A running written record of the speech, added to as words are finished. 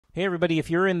Hey, everybody, if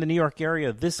you're in the New York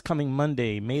area, this coming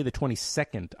Monday, May the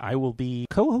 22nd, I will be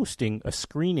co-hosting a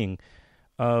screening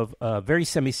of Very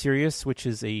Semi-Serious, which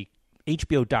is a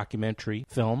HBO documentary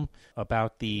film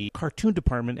about the cartoon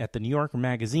department at the New Yorker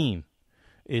magazine.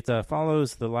 It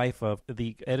follows the life of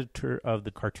the editor of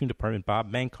the cartoon department, Bob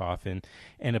Mankoff,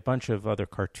 and a bunch of other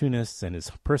cartoonists and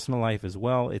his personal life as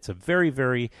well. It's a very,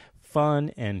 very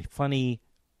fun and funny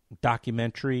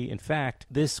documentary. In fact,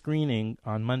 this screening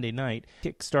on Monday night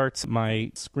kickstarts my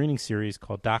screening series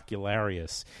called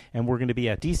Docularius, and we're going to be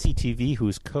at DCTV,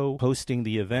 who's co-hosting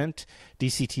the event.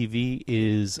 DCTV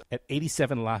is at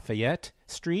 87 Lafayette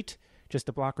Street, just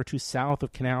a block or two south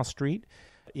of Canal Street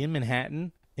in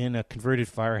Manhattan, in a converted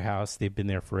firehouse. They've been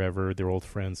there forever. They're old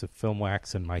friends of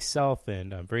Filmwax and myself,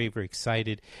 and I'm very, very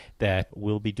excited that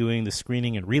we'll be doing the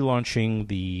screening and relaunching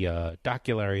the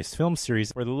Docularius film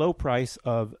series for the low price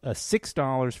of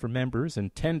 $6 for members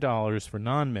and $10 for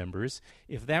non-members.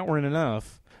 If that weren't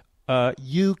enough,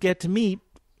 you get to meet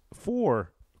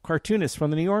 4 cartoonists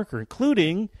from the New Yorker,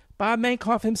 including Bob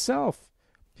Mankoff himself.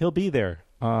 He'll be there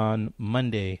on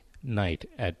Monday night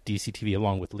at DCTV,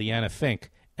 along with Leanna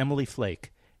Fink, Emily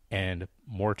Flake, and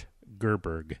Mort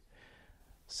Gerberg.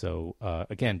 So,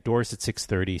 again, doors at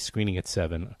 6:30, screening at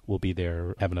 7. We'll be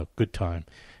there having a good time.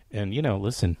 And,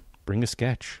 listen, bring a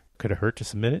sketch. Could it hurt to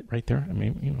submit it right there? I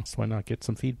mean, so why not get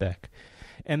some feedback?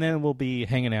 And then we'll be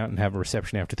hanging out and have a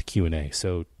reception after the Q&A.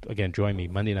 So, again, join me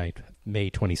Monday night, May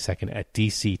 22nd at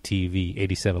DCTV,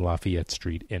 87 Lafayette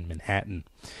Street in Manhattan.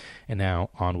 And now,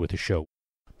 on with the show.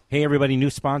 Hey, everybody, new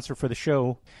sponsor for the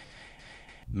show,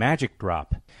 Magic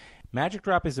Drop. Magic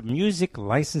Drop is a music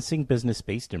licensing business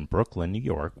based in Brooklyn, New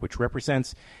York, which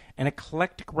represents an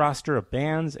eclectic roster of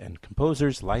bands and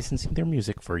composers licensing their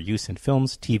music for use in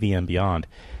films, TV, and beyond.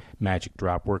 Magic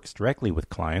Drop works directly with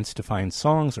clients to find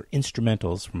songs or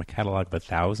instrumentals from a catalog of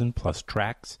 1,000-plus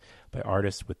tracks by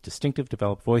artists with distinctive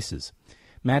developed voices.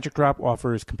 Magic Drop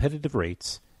offers competitive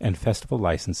rates and festival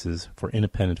licenses for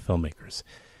independent filmmakers.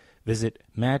 Visit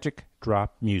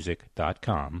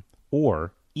magicdropmusic.com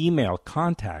or email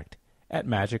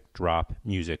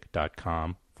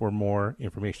contact@magicdropmusic.com for more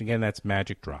information. Again, that's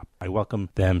Magic Drop. I welcome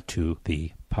them to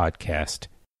the podcast.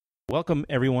 Welcome,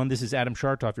 everyone. This is Adam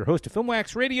Shartoff, your host of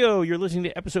Filmwax Radio. You're listening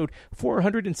to episode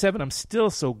 407. I'm still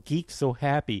so geeked, so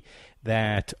happy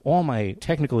that all my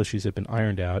technical issues have been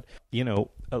ironed out.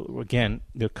 Again,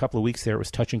 a couple of weeks there, it was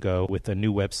touch and go with a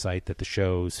new website that the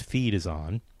show's feed is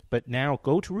on. But now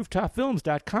go to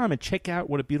rooftopfilms.com and check out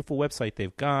what a beautiful website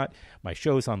they've got. My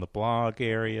show's on the blog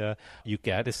area. You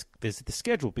got to visit the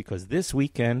schedule because this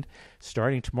weekend,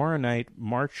 starting tomorrow night,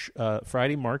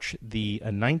 Friday, March the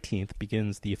 19th,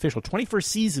 begins the official 21st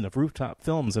season of Rooftop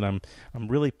Films. And I'm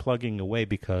really plugging away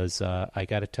because I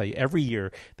got to tell you, every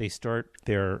year they start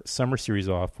their summer series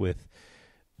off with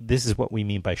This Is What We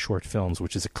Mean by Short Films,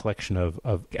 which is a collection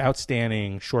of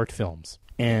outstanding short films.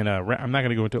 And I'm not going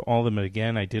to go into all of them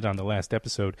again. I did on the last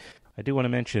episode. I do want to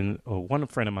mention one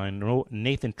friend of mine,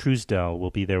 Nathan Truesdell, will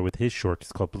be there with his short.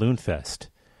 It's called Balloon Fest.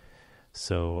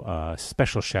 So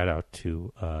special shout out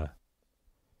to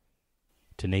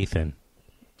Nathan.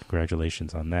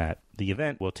 Congratulations on that. The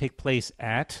event will take place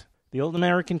at the Old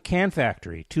American Can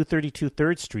Factory, 232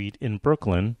 3rd Street in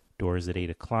Brooklyn. Doors at 8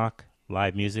 o'clock.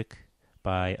 Live music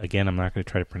by, again, I'm not going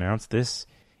to try to pronounce this,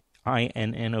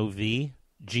 INNOV.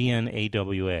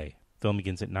 GNAWA. Film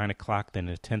begins at 9 o'clock, then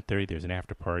at 10:30 there's an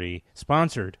after party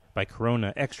sponsored by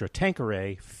Corona Extra,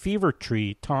 Tanqueray, Fever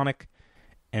Tree, Tonic,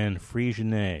 and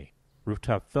Frisianet.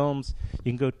 Rooftop Films.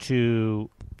 You can go to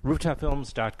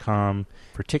rooftopfilms.com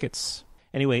for tickets.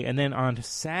 Anyway, and then on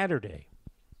Saturday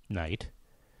night,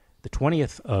 the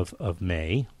 20th of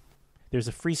May, there's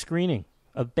a free screening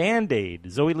of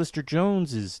Band-Aid, Zoe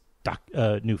Lister-Jones's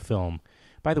new film.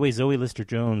 By the way, Zoe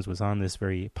Lister-Jones was on this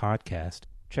very podcast.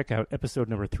 Check out episode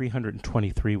number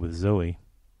 323 with Zoe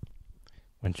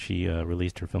when she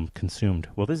released her film Consumed.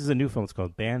 Well, this is a new film. It's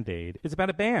called Band-Aid. It's about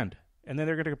a band, and then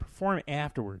they're going to perform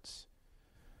afterwards.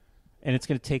 And it's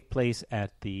going to take place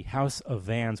at the House of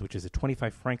Vans, which is at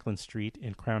 25 Franklin Street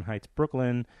in Crown Heights,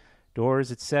 Brooklyn. Doors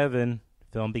at 7.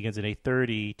 Film begins at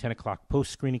 8:30. 10 o'clock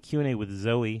post-screening Q&A with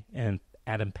Zoe and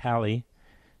Adam Pally.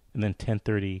 And then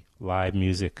 10:30 live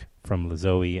music from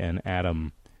Zoe and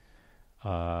Adam.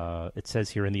 It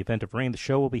says here, in the event of rain, the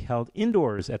show will be held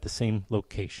indoors at the same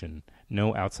location.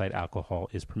 No outside alcohol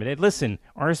is permitted. Listen,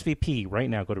 RSVP right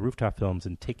now. Go to Rooftop Films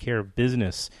and take care of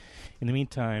business. In the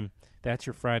meantime, that's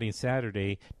your Friday and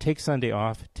Saturday. Take Sunday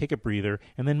off, take a breather,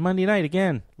 and then Monday night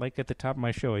again. Like at the top of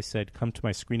my show, I said, come to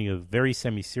my screening of Very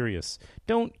Semi-Serious.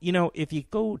 Don't, if you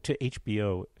go to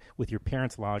HBO with your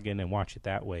parents' login and watch it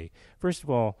that way, first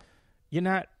of all, you're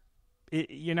not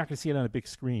you're not going to see it on a big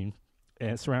screen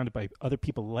and surrounded by other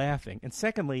people laughing. And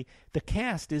secondly, the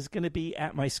cast is going to be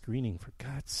at my screening, for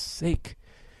God's sake.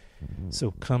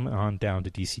 So come on down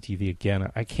to DCTV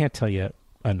again. I can't tell you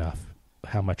enough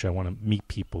how much I want to meet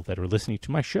people that are listening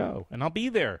to my show. And I'll be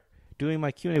there doing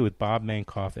my Q&A with Bob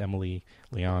Mankoff, Emily,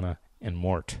 Liana, and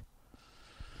Mort.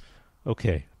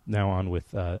 Okay, now on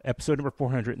with episode number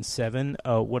 407.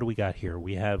 What do we got here?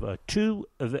 We have two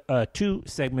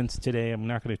segments today. I'm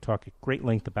not going to talk at great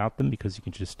length about them because you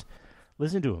can just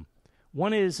listen to them.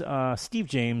 One is Steve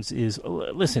James is...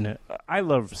 Listen, I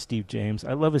love Steve James.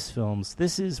 I love his films.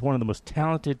 This is one of the most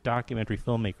talented documentary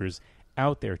filmmakers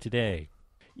out there today.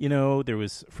 You know, there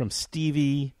was from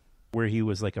Stevie, where he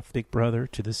was like a big brother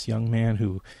to this young man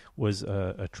who was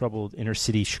a troubled inner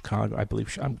city Chicago, I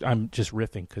believe. I'm just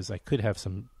riffing because I could have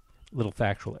some little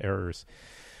factual errors.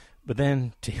 But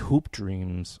then to Hoop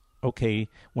Dreams. Okay,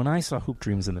 when I saw Hoop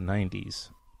Dreams in the 90s,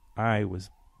 I was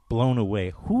blown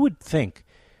away. Who would think,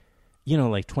 you know,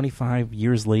 like 25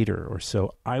 years later or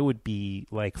so, I would be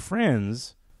like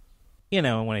friends. You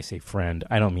know, and when I say friend,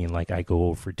 I don't mean like I go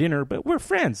over for dinner, but we're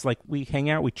friends. Like we hang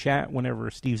out, we chat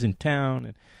whenever Steve's in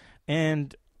town.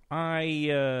 And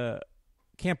I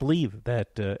can't believe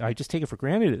that I just take it for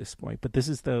granted at this point. But this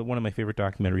is one of my favorite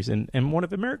documentaries and one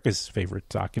of America's favorite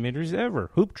documentaries ever.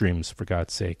 Hoop Dreams, for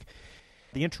God's sake.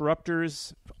 The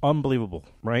Interrupters, unbelievable,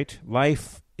 right?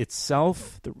 Life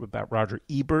itself, about Roger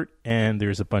Ebert, and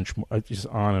there's a bunch more, just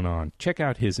on and on. Check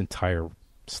out his entire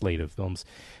slate of films.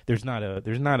 There's not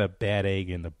a bad egg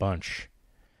in the bunch.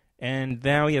 And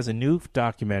now he has a new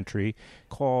documentary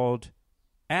called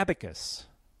Abacus,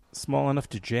 Small Enough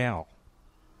to Jail.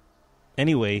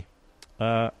 Anyway,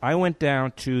 I went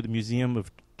down to the Museum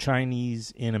of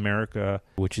Chinese in America,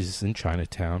 which is in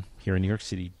Chinatown here in New York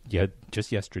City,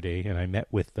 just yesterday, and I met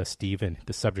with Steve and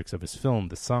the subjects of his film,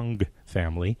 the Sung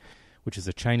family, which is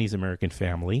a Chinese-American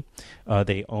family.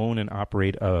 They own and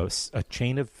operate a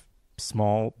chain of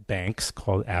small banks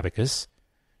called Abacus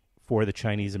for the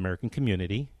Chinese-American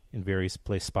community in various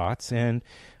place spots, and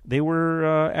they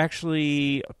were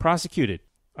actually prosecuted.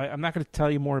 I'm not going to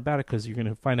tell you more about it because you're going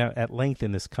to find out at length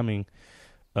in this coming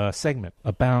segment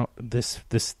about this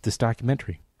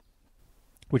documentary,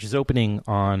 which is opening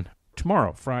on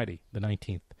tomorrow, Friday, the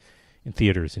 19th, in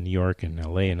theaters in New York and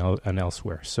L.A. and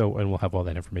elsewhere. And we'll have all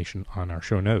that information on our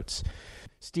show notes.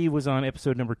 Steve was on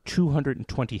episode number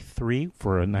 223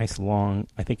 for a nice long,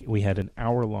 I think we had an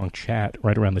hour-long chat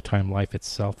right around the time Life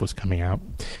itself was coming out.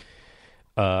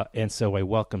 And so I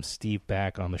welcome Steve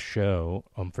back on the show.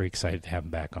 I'm very excited to have him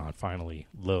back on, finally,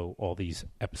 all these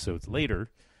episodes later.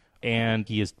 And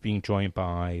he is being joined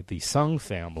by the Sung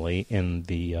family and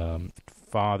the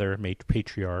father,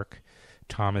 patriarch,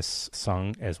 Thomas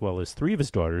Sung, as well as three of his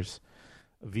daughters,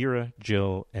 Vera,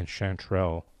 Jill, and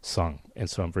Chantrelle Sung. And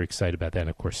so I'm very excited about that, and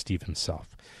of course Steve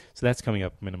himself. So that's coming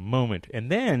up in a moment.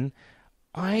 And then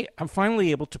I'm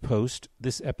finally able to post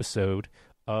this episode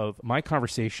of my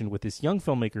conversation with this young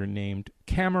filmmaker named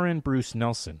Cameron Bruce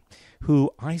Nelson,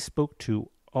 who I spoke to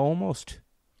almost,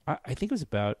 I think it was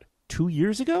about 2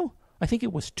 years ago. I think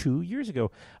it was 2 years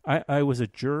ago. I was a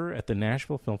juror at the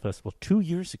Nashville Film Festival 2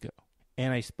 years ago.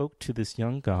 And I spoke to this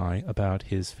young guy about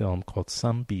his film called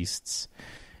Some Beasts.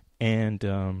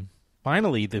 And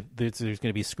finally, there's going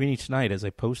to be a screening tonight as I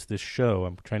post this show.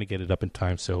 I'm trying to get it up in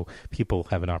time so people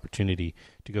have an opportunity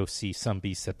to go see Some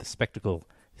Beasts at the Spectacle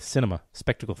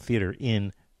Theater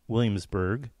in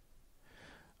Williamsburg.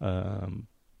 And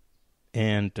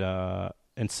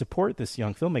support this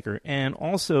young filmmaker. And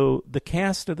also, the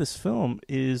cast of this film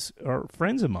are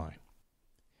friends of mine,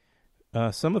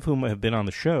 some of whom have been on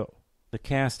the show. The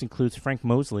cast includes Frank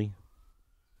Mosley,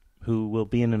 who will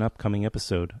be in an upcoming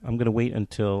episode. I'm going to wait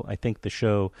until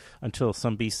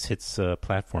Some Beasts hits digital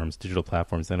platforms.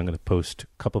 Then I'm going to post a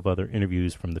couple of other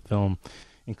interviews from the film,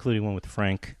 including one with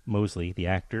Frank Mosley, the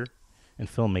actor and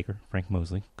filmmaker, Frank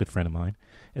Mosley, good friend of mine,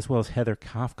 as well as Heather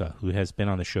Kafka, who has been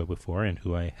on the show before and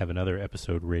who I have another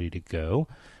episode ready to go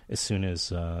as soon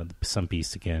as Some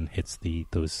Beast again hits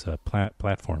those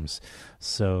platforms.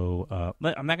 So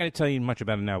I'm not going to tell you much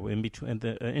about it now. In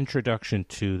the introduction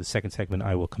to the second segment,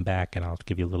 I will come back and I'll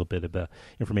give you a little bit of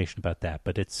information about that.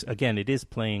 But it is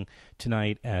playing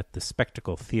tonight at the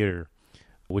Spectacle Theater,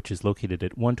 which is located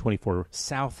at 124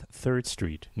 South 3rd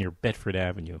Street near Bedford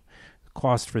Avenue.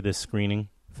 Cost for this screening,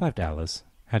 $5.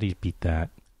 How do you beat that?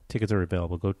 Tickets are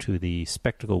available. Go to the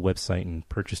Spectacle website and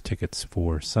purchase tickets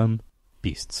for Some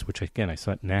Beasts, which, again, I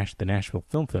saw at the Nashville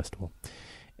Film Festival.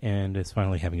 And it's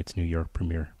finally having its New York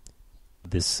premiere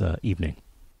this evening.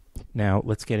 Now,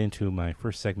 let's get into my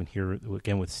first segment here,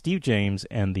 again, with Steve James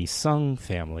and the Sung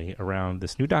family around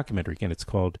this new documentary. Again, it's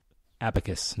called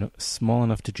Abacus, small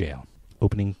enough to jail.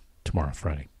 Opening tomorrow,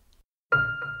 Friday.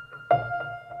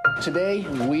 Today,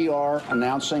 we are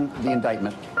announcing the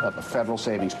indictment of a federal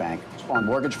savings bank on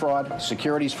mortgage fraud,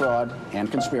 securities fraud,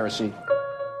 and conspiracy.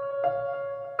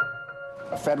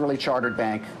 A federally chartered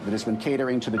bank that has been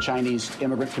catering to the Chinese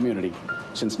immigrant community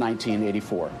since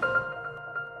 1984.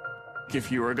 If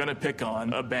you were going to pick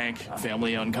on a bank, a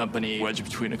family-owned company, wedged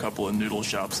between a couple of noodle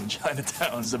shops in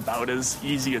Chinatown, is about as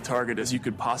easy a target as you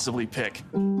could possibly pick.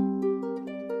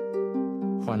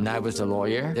 When I was a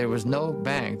lawyer, there was no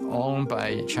bank owned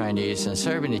by Chinese and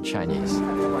serving the Chinese.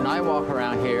 When I walk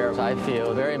around here, I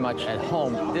feel very much at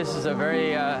home. This is a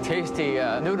very tasty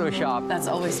noodle shop. That's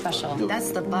always special.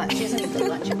 That's the bunch, isn't it? The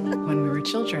bunch. When we were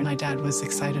children, my dad was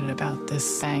excited about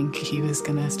this bank he was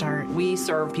going to start. We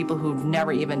serve people who've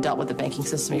never even dealt with the banking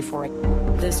system before.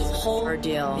 This whole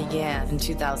ordeal began in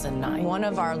 2009. One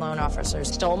of our loan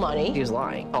officers stole money. He was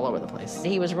lying all over the place.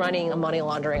 He was running a money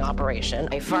laundering operation.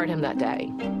 I fired him that day.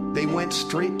 They went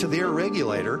straight to their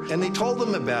regulator, and they told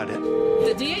them about it.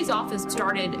 The DA's office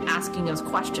started asking us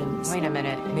questions. Wait a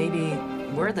minute, maybe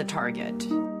we're the target.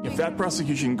 If that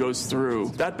prosecution goes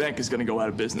through, that bank is going to go out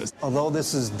of business. Although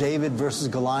this is David versus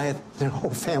Goliath, they're a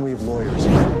whole family of lawyers.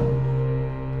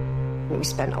 We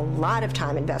spent a lot of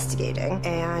time investigating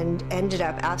and ended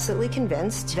up absolutely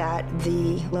convinced that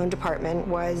the loan department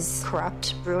was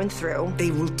corrupt through and through. They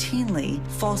routinely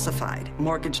falsified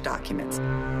mortgage documents.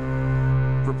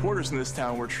 Reporters in this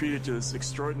town were treated to this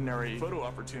extraordinary photo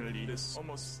opportunity, this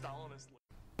almost Stalinist...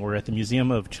 We're at the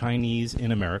Museum of Chinese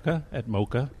in America at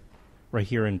MoCA, right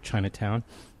here in Chinatown,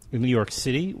 in New York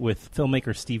City, with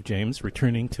filmmaker Steve James,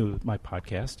 returning to my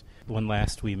podcast. When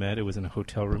last we met, it was in a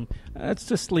hotel room. Let's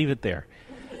just leave it there.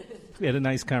 We had a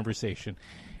nice conversation.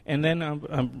 And then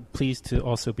I'm pleased to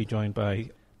also be joined by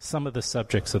some of the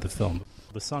subjects of the film,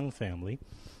 the Sung family.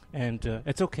 And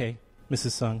it's okay,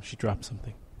 Mrs. Sung, she dropped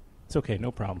something. It's okay,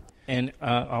 no problem. And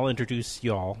I'll introduce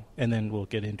y'all, and then we'll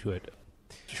get into it.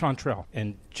 Chantrelle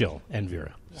and Jill and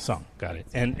Vera. Yes. Sung, got it.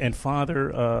 And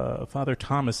Father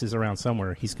Thomas is around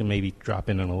somewhere. He's going to maybe drop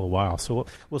in a little while. So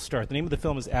we'll start. The name of the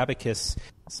film is Abacus,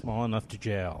 Small Enough to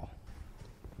Jail.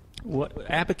 What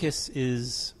Abacus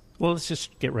is... Well, let's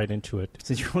just get right into it.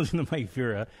 Since you're holding the mic,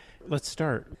 Vera, let's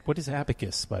start. What is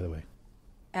Abacus, by the way?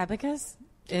 Abacus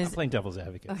is... I'm playing devil's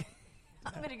advocate. Okay.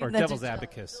 Or devil's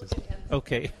abacus.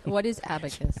 Okay. What is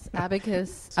abacus?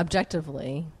 Abacus,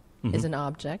 objectively, is an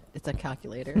object. It's a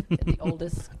calculator. It's the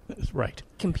oldest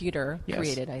computer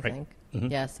created, I think.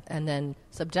 Mm-hmm. Yes. And then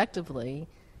subjectively,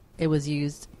 it was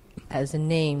used as a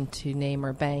name to name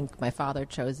our bank. My father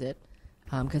chose it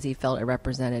because he felt it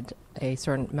represented a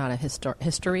certain amount of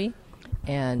history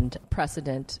and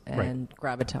precedent and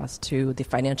gravitas to the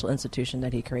financial institution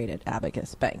that he created,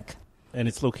 Abacus Bank. And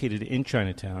it's located in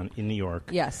Chinatown, in New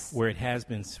York. Yes. Where it has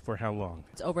been for how long?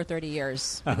 It's over 30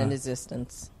 years in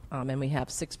existence. And we have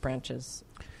 6 branches.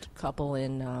 A couple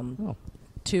in,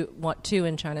 two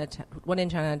in Chinatown, one in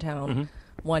Chinatown,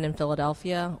 one in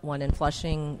Philadelphia, one in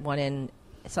Flushing, one in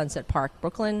Sunset Park,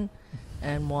 Brooklyn,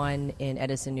 and one in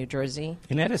Edison, New Jersey.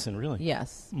 In Edison, really?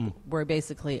 Yes. We're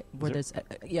basically, there's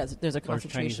a concentration.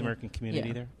 Chinese American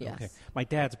community there? Yes. Okay. My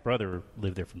dad's brother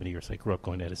lived there for many years. I grew up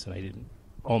going to Edison. I didn't.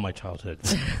 All my childhood.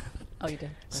 Oh, you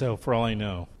did? So, for all I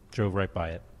know, drove right by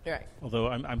it. Right. Although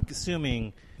I'm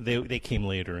assuming they came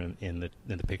later in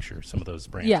the picture, some of those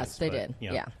branches. Yes, they did. You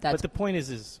know. Yeah. But the point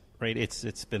is right,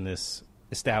 it's been this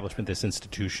establishment, this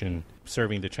institution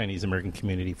serving the Chinese American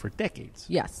community for decades.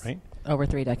 Yes. Right? Over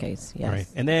 3 decades, yes. Right.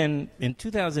 And then in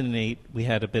 2008, we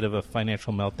had a bit of a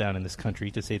financial meltdown in this country,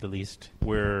 to say the least,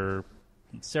 where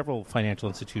several financial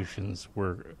institutions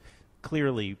were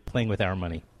clearly playing with our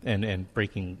money and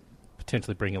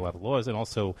potentially breaking a lot of laws, and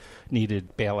also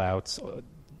needed bailouts,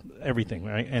 everything,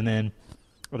 right? And then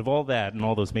out of all that and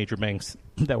all those major banks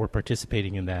that were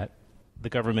participating in that, the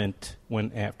government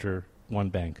went after one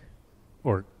bank,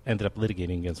 or ended up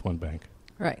litigating against one bank.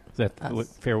 Right. Is that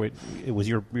fair way? It was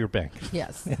your bank.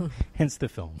 Yes. Hence the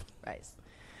film. Right.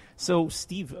 So,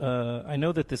 Steve, I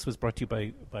know that this was brought to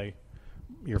you by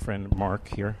your friend Mark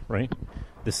here, right?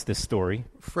 This story.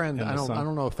 Friend. I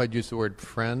don't know if I'd use the word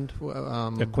friend.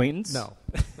 Acquaintance? No.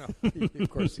 Of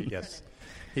course, yes.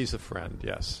 He's a friend,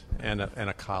 yes, and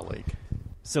a colleague.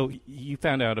 So you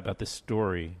found out about this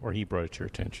story, or he brought it to your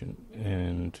attention,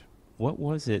 and what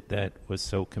was it that was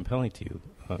so compelling to you?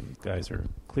 Guys are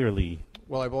clearly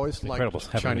I've always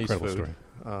liked Chinese food. Story.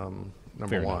 Number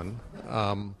Fair one.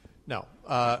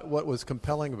 What was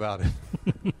compelling about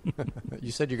it?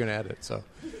 You said you're going to edit, so.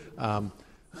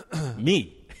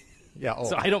 Me. Yeah. Oh.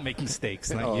 So I don't make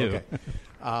mistakes, not you.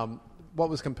 Okay. What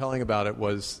was compelling about it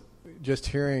was just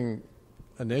hearing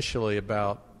initially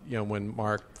about, when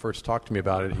Mark first talked to me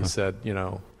about it, he said,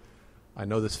 I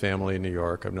know this family in New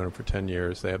York. I've known them for 10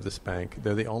 years. They have this bank.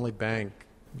 They're the only bank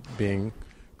being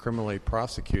criminally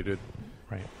prosecuted,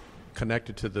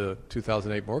 connected to the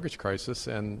 2008 mortgage crisis.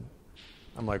 And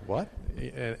I'm like, what?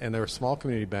 And they're a small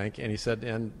community bank. And he said,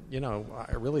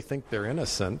 I really think they're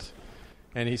innocent.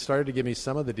 And he started to give me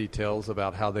some of the details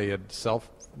about how they had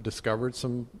self-discovered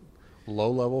some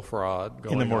low-level fraud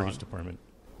going on. In the mortgage department.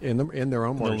 In their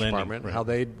own mortgage department, how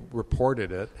they'd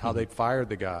reported it, how they'd fired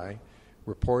the guy,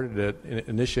 reported it,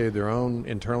 initiated their own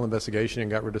internal investigation and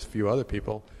got rid of a few other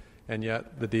people. And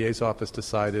yet the DA's office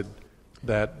decided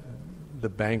that the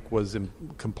bank was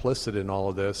complicit in all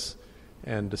of this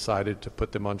and decided to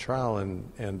put them on trial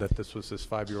and that this was this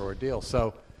 5-year ordeal.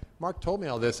 So Mark told me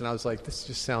all this, and I was like, this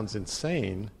just sounds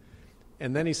insane.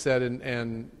 And then he said,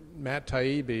 and Matt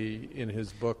Taibbi, in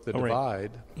his book, The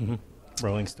Divide,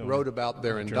 Rolling Stone, wrote about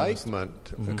their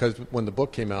indictment, because when the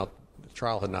book came out, the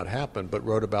trial had not happened, but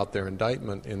wrote about their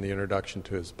indictment in the introduction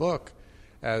to his book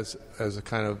as a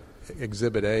kind of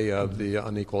Exhibit A of the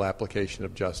unequal application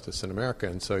of justice in America.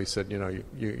 And so he said,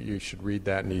 you should read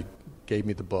that, and he gave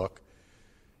me the book.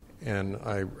 And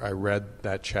I read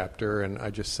that chapter, and I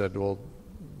just said, well,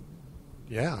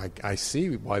 yeah, I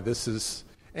see why this is.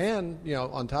 And,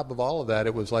 on top of all of that,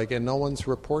 it was like, and no one's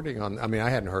reporting on, I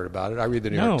hadn't heard about it. I read the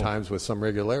New York Times with some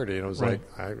regularity, and it was like,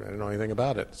 I didn't know anything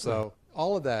about it. So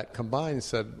all of that combined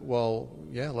said, well,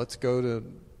 yeah, let's go to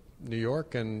New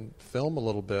York and film a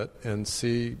little bit and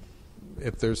see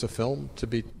if there's a film to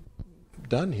be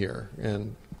done here.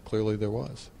 And clearly there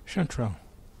was. Chantrelle.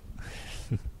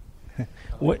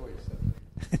 What?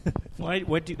 Why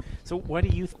do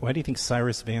you think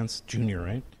Cyrus Vance Jr.,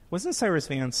 right? Wasn't Cyrus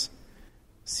Vance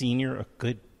Sr. a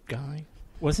good guy?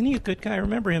 Wasn't he a good guy? I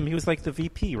remember him. He was like the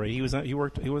VP, right?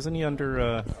 Wasn't he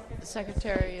under the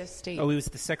Secretary of State? Oh, he was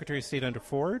the Secretary of State under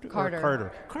Ford? Carter.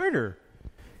 Or Carter.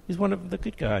 He's one of the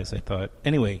good guys, I thought.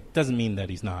 Anyway, doesn't mean that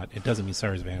he's not. It doesn't mean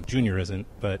Cyrus Vance Jr. isn't,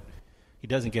 but he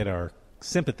doesn't get our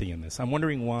sympathy in this. I'm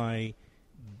wondering why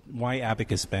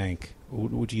Abacus Bank?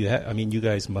 Would you you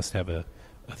guys must have a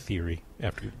theory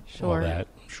after all that.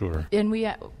 Sure. And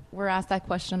we're asked that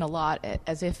question a lot,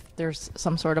 as if there's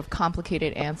some sort of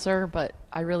complicated answer, but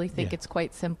I really think it's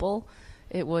quite simple.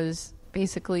 It was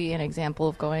basically an example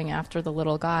of going after the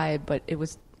little guy, but it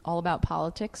was all about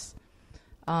politics.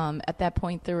 At that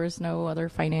point, there was no other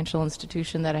financial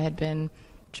institution that had been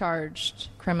charged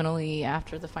criminally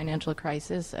after the financial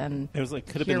crisis, and it was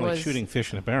could have been like shooting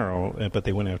fish in a barrel, but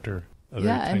they went after a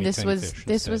very tiny, and this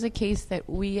fish was a case that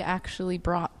we actually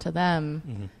brought to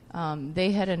them.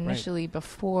 They had initially,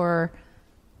 before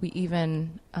we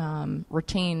even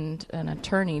retained an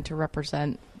attorney to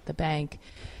represent the bank,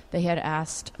 they had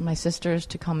asked my sisters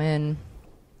to come in,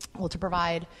 to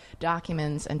provide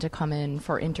documents and to come in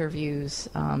for interviews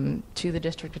to the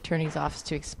district attorney's office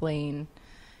to explain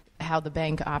how the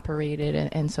bank operated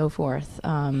and so forth.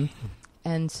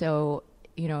 And so,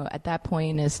 at that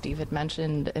point, as Steve had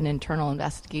mentioned, an internal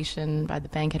investigation by the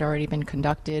bank had already been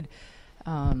conducted.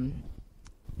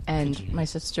 And my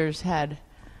sisters had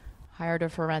hired a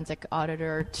forensic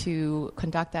auditor to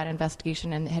conduct that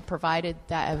investigation and had provided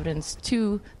that evidence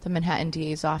to the Manhattan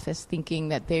DA's office, thinking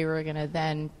that they were going to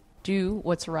then do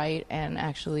what's right and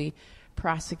actually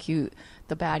prosecute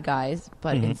the bad guys.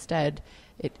 But instead,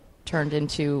 it turned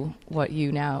into what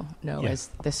you now know as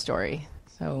this story.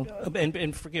 So,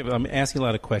 and forgive, I'm asking a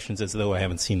lot of questions as though I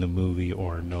haven't seen the movie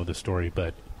or know the story,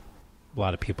 but a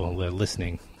lot of people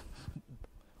listening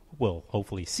will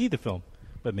hopefully see the film,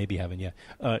 but maybe haven't yet.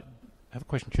 I have a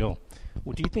question, Jill.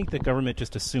 Well, do you think the government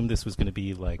just assumed this was going to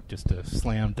be like just a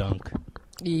slam dunk?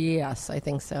 Yes, I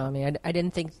think so. I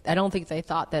don't think they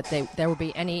thought that there would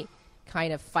be any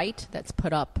kind of fight that's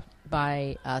put up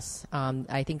by us.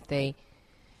 I think they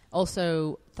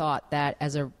also thought that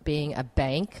being a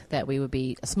bank, that we would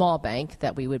be a small bank,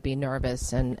 that we would be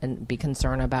nervous and be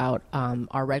concerned about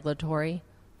our regulatory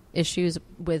issues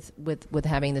with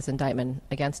having this indictment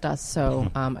against us.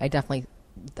 So I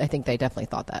think they definitely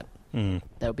thought that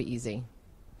that would be easy.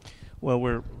 Well,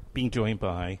 we're being joined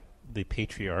by the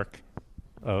patriarch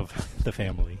of the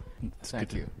family.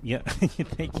 Thank you. Yeah,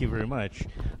 thank you very much,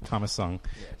 Thomas Sung.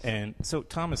 Yes. And so,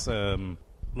 Thomas,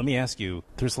 let me ask you,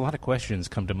 there's a lot of questions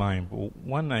come to mind.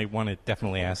 One I want to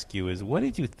definitely ask you is, what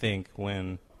did you think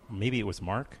when maybe it was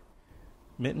Mark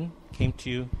Mitten came to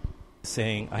you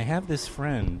saying, I have this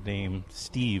friend named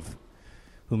Steve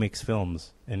who makes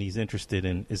films, and he's interested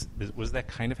in, was that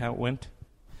kind of how it went?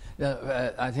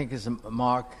 I think it's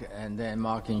Mark, and then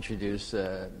Mark introduced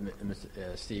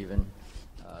Stephen.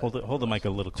 Hold the mic a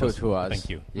little closer. To us. Thank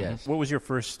you. Yes. What was your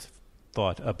first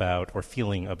thought about or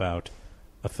feeling about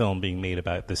a film being made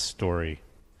about this story,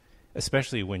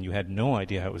 especially when you had no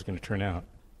idea how it was going to turn out?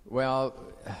 Well,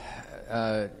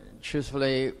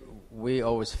 truthfully, we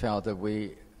always felt that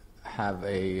we have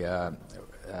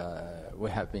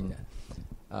been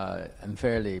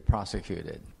unfairly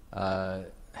prosecuted.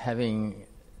 Having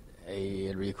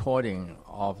a recording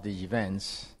of the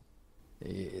events,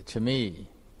 to me,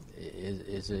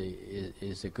 is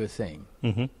a good thing.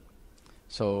 Mm-hmm.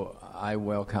 So I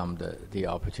welcomed the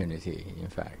opportunity, in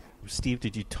fact. Steve,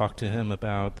 did you talk to him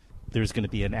about there's going to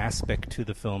be an aspect to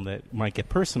the film that might get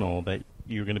personal, that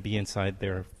you're going to be inside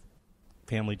their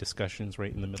family discussions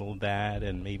right in the middle of that,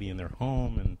 and maybe in their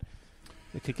home, and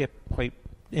it could get quite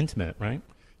intimate, right?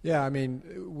 Yeah, I mean,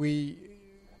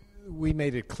 we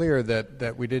made it clear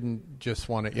that we didn't just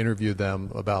want to interview them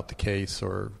about the case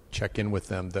or check in with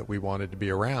them, that we wanted to be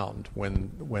around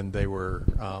when they were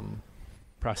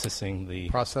processing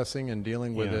and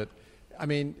dealing with it. I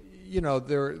mean,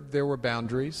 there were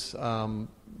boundaries.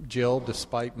 Jill,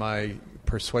 despite my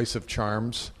persuasive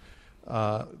charms,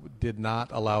 did not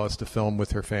allow us to film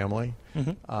with her family.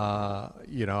 Mm-hmm.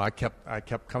 I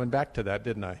kept coming back to that,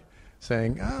 didn't I?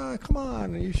 Saying, come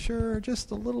on, are you sure?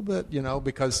 Just a little bit,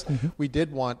 because mm-hmm. we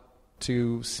did want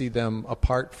to see them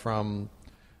apart from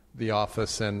the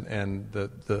office and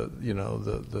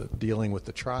the dealing with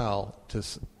the trial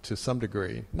to some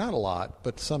degree. Not a lot,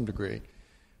 but to some degree.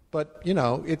 But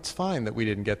it's fine that we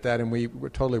didn't get that, and we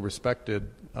totally respected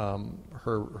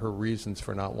her reasons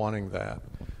for not wanting that.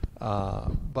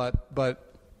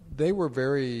 But they were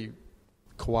very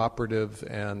cooperative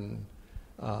and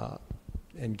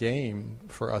game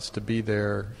for us to be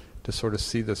there to sort of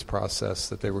see this process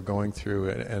that they were going through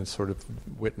and sort of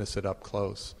witness it up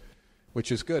close,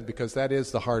 which is good because that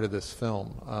is the heart of this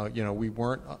film. We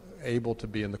weren't able to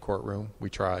be in the courtroom. We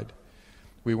tried.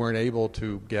 We weren't able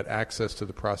to get access to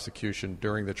the prosecution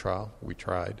during the trial. We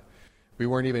tried. We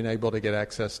weren't even able to get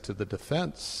access to the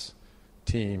defense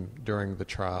team during the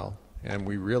trial, and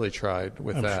we really tried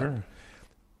with that. Sure.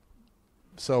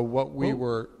 So what we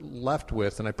were left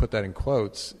with, and I put that in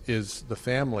quotes, is the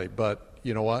family. But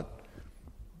you know what?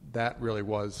 That really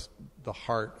was the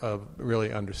heart of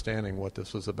really understanding what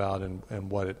this was about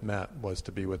and what it meant was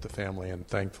to be with the family. And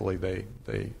thankfully,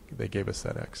 they gave us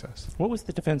that access. What was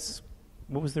the defense?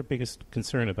 What was their biggest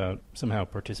concern about somehow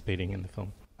participating in the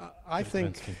film? I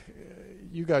think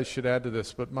you guys should add to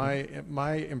this, but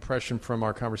my impression from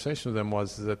our conversation with them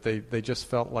was that they just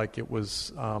felt like it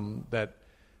was that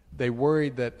they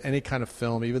worried that any kind of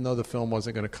film, even though the film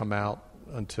wasn't going to come out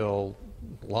until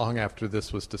long after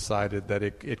this was decided, that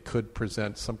it could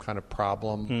present some kind of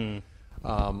problem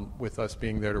with us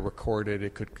being there to record it.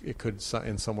 It could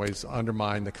in some ways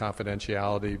undermine the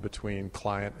confidentiality between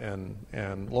client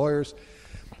and lawyers.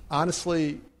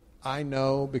 Honestly, I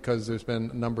know because there's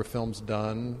been a number of films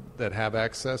done that have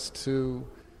access to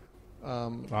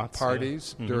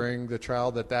parties during the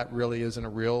trial that really isn't a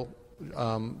real.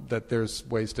 That there's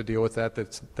ways to deal with that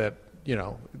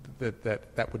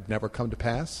would never come to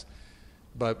pass,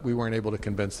 but we weren't able to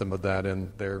convince them of that,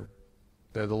 and they're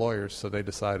the lawyers, so they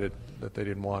decided that they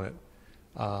didn't want it.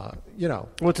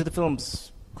 Well, to the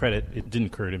film's credit, it didn't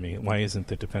occur to me. Why isn't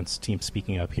the defense team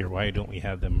speaking up here? Why don't we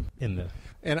have them in the?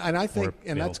 And I think,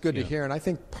 and that's good to hear. And I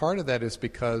think part of that is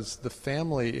because the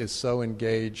family is so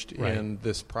engaged in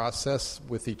this process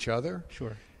with each other.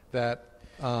 Sure. That.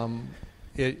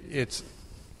 It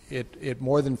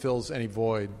more than fills any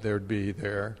void there'd be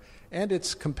there, and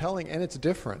it's compelling and it's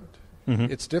different. Mm-hmm.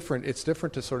 It's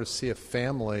different to sort of see a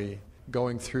family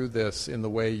going through this in the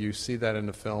way you see that in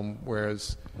the film,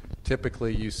 whereas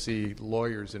typically you see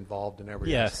lawyers involved in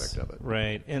every aspect of it.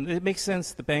 Right, and it makes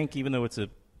sense. The bank, even though it's a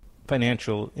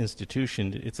financial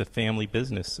institution, it's a family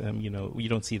business. You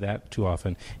don't see that too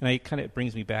often, and it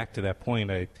brings me back to that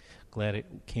point. I'm glad it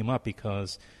came up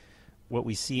because. What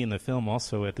we see in the film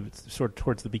also at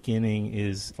towards the beginning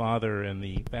is father and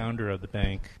the founder of the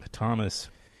bank, Thomas,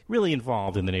 really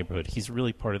involved in the neighborhood. He's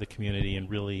really part of the community and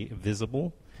really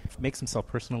visible. Makes himself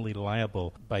personally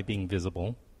liable by being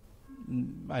visible.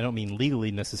 I don't mean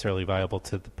legally necessarily liable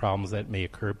to the problems that may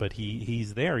occur, but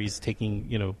he's there. He's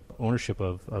taking ownership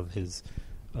of his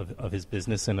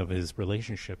business and of his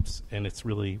relationships, and it's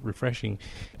really refreshing.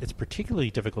 It's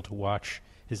particularly difficult to watch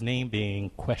his name being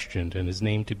questioned and his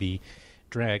name to be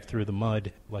dragged through the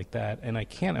mud like that. And I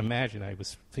can't imagine. I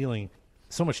was feeling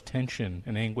so much tension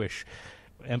and anguish,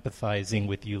 empathizing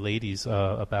with you ladies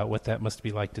about what that must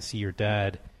be like to see your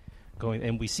dad going.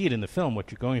 And we see it in the film,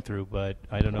 what you're going through, but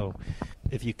I don't know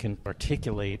if you can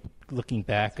articulate, looking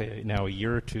back now a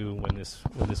year or two when this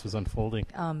was unfolding.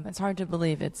 It's hard to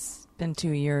believe it's been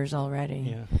 2 years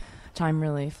already. Yeah. time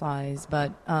really flies.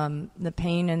 But the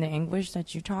pain and the anguish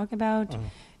that you talk about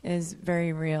is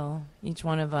very real. Each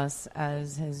one of us,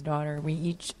 as his daughter,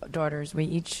 we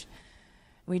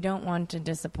don't want to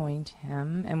disappoint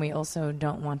him, and we also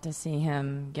don't want to see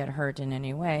him get hurt in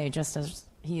any way, just as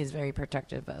he is very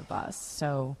protective of us.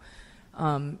 So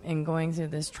in going through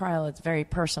this trial, it's very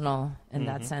personal in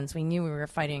that sense. We knew we were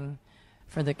fighting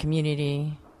for the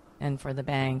community and for the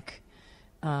bank,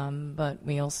 but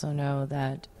we also know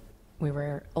that we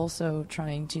were also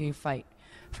trying to fight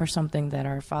for something that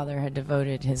our father had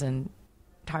devoted his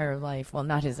entire life, well,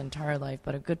 not his entire life,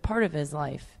 but a good part of his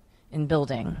life in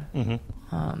building.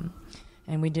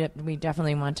 And we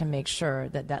definitely want to make sure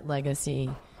that legacy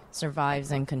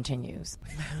survives and continues.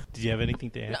 Did you have anything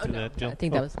to add to that, Jill? I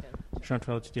think that was good.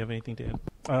 Chantrelle, did you have anything to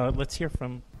add? Let's hear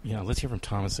from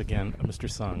Thomas again. Mr.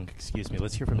 Song, excuse me.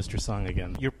 Let's hear from Mr. Song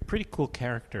again. You're a pretty cool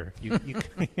character. You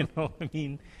know, I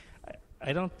mean,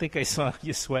 I don't think I saw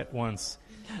you sweat once.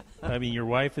 I mean, your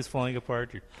wife is falling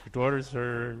apart. Your daughters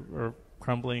are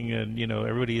crumbling, and you know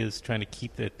everybody is trying to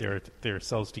keep their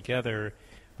selves together.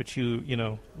 But you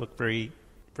look very,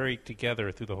 very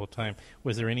together through the whole time.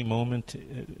 Was there any moment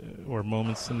or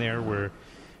moments in there where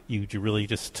you really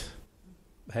just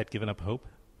had given up hope?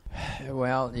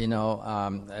 Well,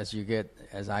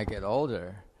 as I get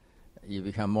older, you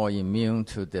become more immune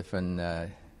to different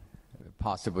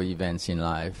possible events in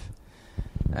life.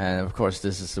 And of course,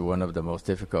 this is one of the most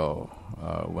difficult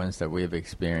ones that we've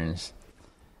experienced,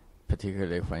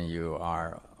 particularly when you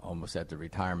are almost at the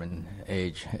retirement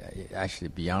age, actually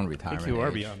beyond retirement age. I think you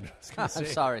are beyond. I'm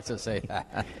sorry to say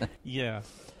that. Yeah.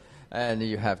 And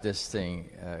you have this thing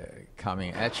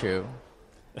coming at you.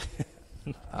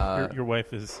 Your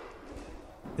wife is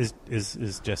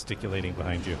gesticulating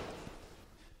behind you.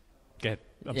 Go ahead.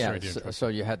 I'm sorry to interrupt. So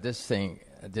you had this thing,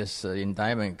 this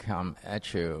indictment come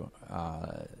at you,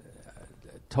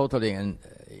 totally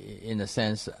in the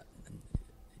sense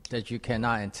that you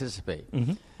cannot anticipate.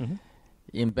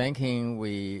 In banking,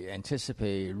 we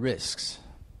anticipate risks.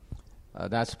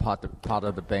 That's part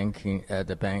of the banking,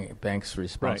 bank's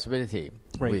responsibility.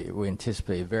 Right. We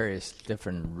anticipate various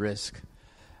different risks.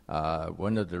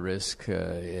 One of the risks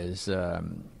is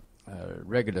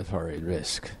regulatory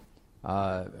risk,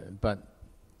 but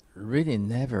really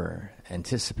never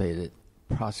anticipated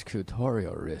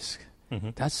prosecutorial risk.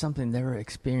 That's something never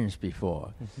experienced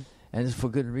before, and it's for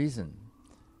good reason.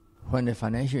 When a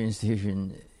financial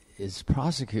institution is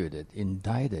prosecuted,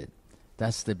 indicted,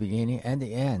 that's the beginning and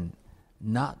the end,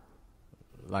 not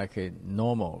like a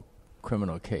normal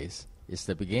criminal case. It's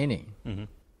the beginning.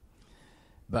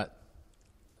 But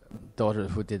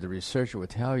daughters who did the research will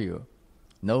tell you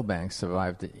no bank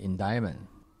survived the indictment.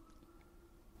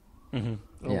 Oh,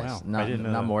 yes, wow. I didn't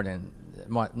know not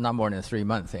more than 3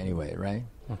 months anyway, right?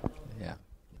 Yeah.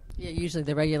 Yeah, usually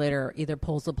the regulator either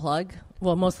pulls the plug.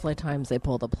 Well, most of the times they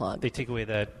pull the plug. They take away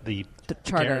the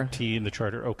charter guarantee in the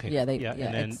charter. Okay. Yeah,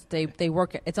 and then they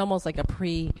work. It's almost like a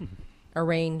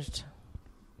pre-arranged.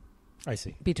 I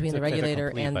see. Between the regulator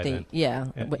and the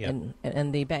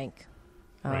and the bank.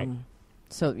 Right.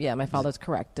 So yeah, my father's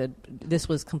correct. This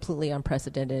was completely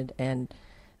unprecedented, and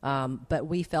but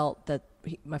we felt that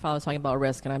my father was talking about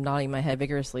risk, and I'm nodding my head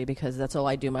vigorously because that's all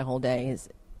I do my whole day is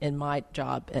in my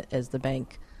job as the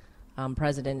bank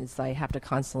president is I have to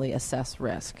constantly assess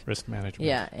risk. Risk management.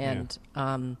 Yeah, and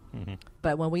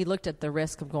but when we looked at the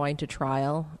risk of going to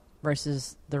trial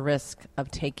versus the risk of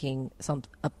taking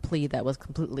a plea that was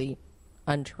completely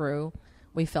untrue,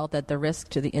 we felt that the risk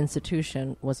to the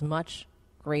institution was much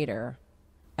greater,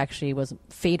 actually was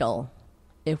fatal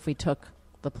if we took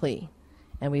the plea.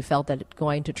 And we felt that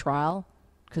going to trial,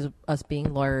 because us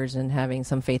being lawyers and having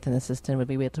some faith in the system, would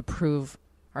be able to prove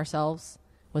ourselves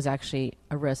was actually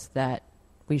a risk that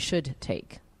we should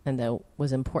take and that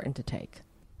was important to take.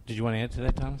 Did you want to add to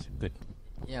that, Thomas? Good.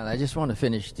 Yeah, I just want to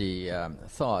finish the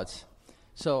thoughts.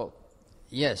 So,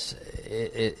 yes,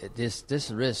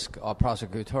 this risk or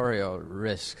prosecutorial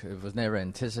risk, it was never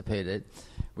anticipated.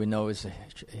 We know it's a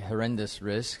horrendous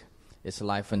risk. It's a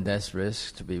life and death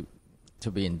risk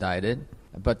to be indicted.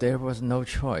 But there was no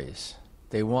choice.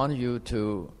 They want you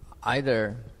to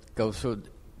either go through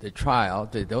the trial.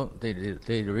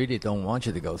 They really don't want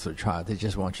you to go through trial. They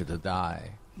just want you to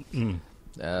die.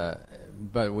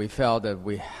 But we felt that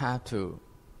we had to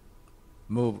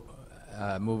move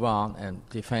on and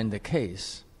defend the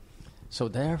case. So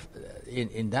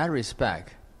in that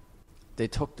respect, they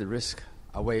took the risk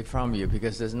away from you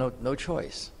because there's no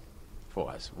choice for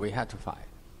us. We had to fight.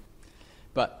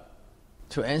 But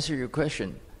to answer your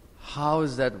question, how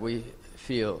is that we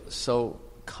feel so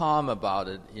calm about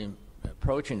it in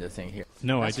approaching the thing here?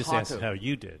 No, I just asked how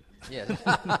you did. Yes.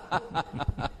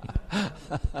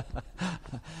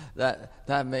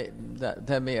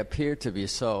 that may appear to be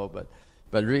so,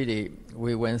 but really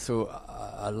we went through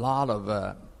a lot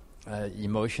of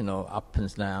emotional up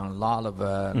and down, a lot of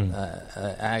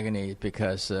agony,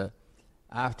 because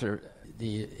after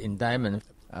the indictment,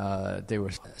 there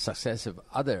were successive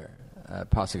other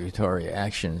prosecutory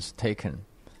actions taken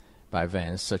by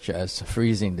Vance, such as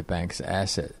freezing the bank's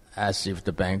asset, as if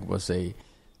the bank was a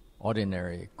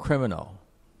ordinary criminal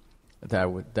that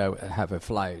would have a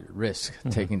flight risk,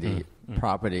 taking the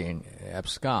property and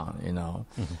abscond,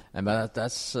 and but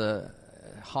that's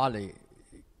hardly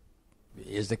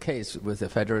is the case with a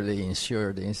federally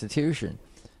insured institution.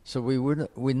 So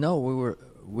we know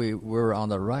we were on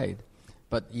the right,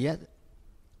 but yet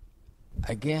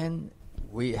again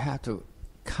we have to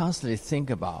constantly think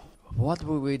about what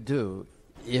would we do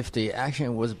if the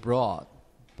action was brought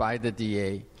by the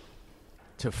DA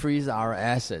to freeze our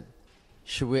asset.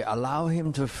 Should we allow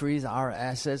him to freeze our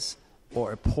assets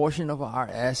or a portion of our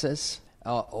assets,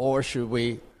 or should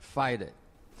we fight it?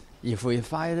 If we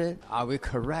fight it, are we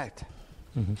correct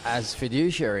as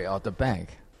fiduciary of the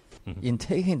bank in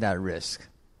taking that risk?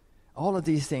 All of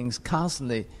these things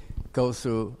constantly go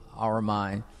through our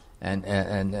mind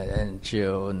and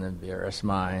Jill and Vera's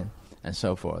mind and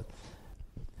so forth,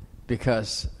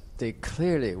 because they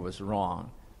clearly was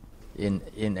wrong in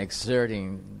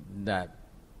exerting that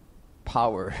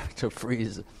power to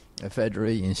freeze a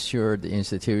federally insured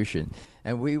institution.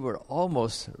 And we were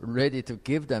almost ready to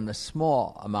give them a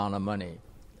small amount of money.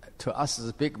 To us,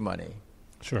 it's big money.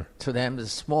 Sure. To them, it's a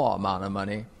small amount of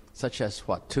money, such as,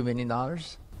 what, $2 million?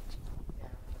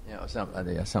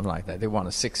 Something like that. They want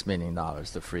 $6 million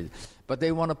to freeze. But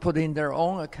they want to put in their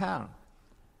own account,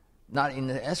 not in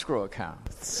the escrow account.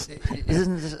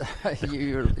 Isn't this,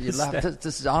 you laugh?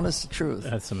 This is honest truth.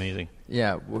 That's amazing.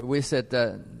 Yeah, we said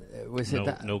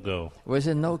no go. We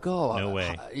said no go. No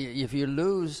way. If you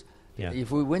lose,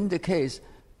 if we win the case,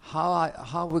 how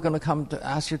are we going to come to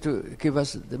ask you to give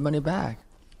us the money back?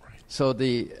 Right. So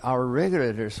our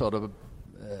regulator sort of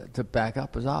to back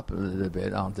us up a little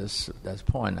bit on this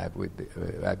point, I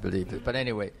believe. But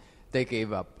anyway, they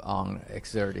gave up on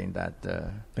exerting that.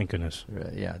 Thank goodness.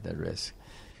 That risk.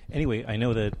 Anyway, I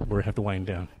know that we have to wind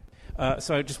down.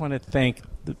 So I just want to thank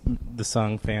the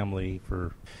Sung family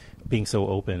for being so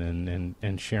open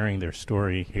and sharing their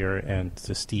story here, and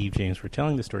to Steve James for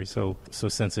telling the story so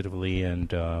sensitively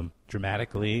and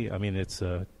dramatically. I mean, it's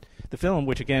the film,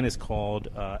 which again is called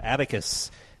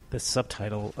Abacus, the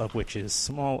subtitle of which is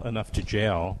Small Enough to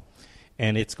Jail,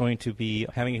 and it's going to be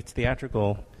having its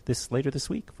theatrical later this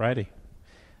week, Friday,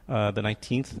 the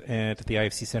 19th, at the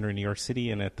IFC Center in New York City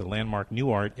and at the landmark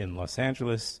Nuart in Los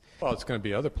Angeles. Well, it's going to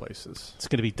be other places. It's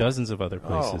going to be dozens of other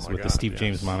places with the Steve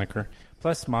James moniker.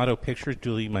 Plus Motto Pictures,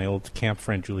 my old camp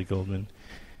friend Julie Goldman.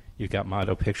 You've got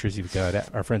Motto Pictures. You've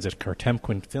got our friends at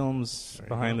Kartemquin Films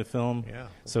behind the film. Yeah.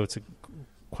 So it's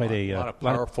quite a lot of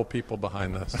powerful people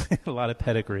behind this. A lot of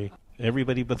pedigree.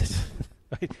 Everybody but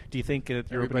do you think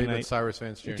everybody but Cyrus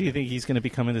Vance Jr. Do you think he's going to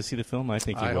be coming to see the film? I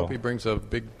think he will. I hope he brings a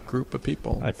big group of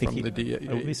people from the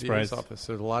DA's office.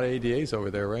 There's a lot of ADAs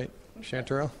over there, right,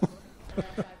 Chantrelle?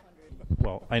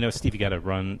 Well, I know, Steve, you got to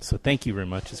run, so thank you very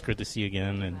much. It's good to see you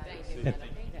again. And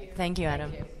thank you,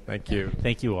 Adam. Thank you.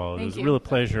 Thank you all. It was a real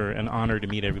pleasure and honor to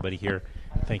meet everybody here.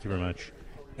 Thank you very much.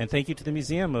 And thank you to the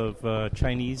Museum of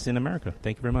Chinese in America.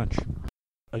 Thank you very much.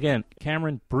 Again,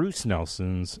 Cameron Bruce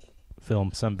Nelson's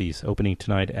film Some Beasts, opening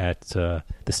tonight at the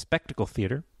Spectacle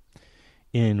Theater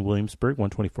in Williamsburg,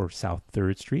 124 South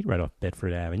 3rd Street, right off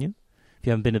Bedford Avenue. If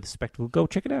you haven't been to the Spectacle, go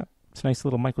check it out. It's a nice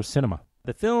little micro cinema.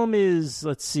 The film is,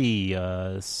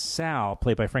 Sal,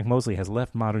 played by Frank Mosley, has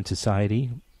left modern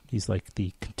society. He's like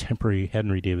the contemporary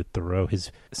Henry David Thoreau.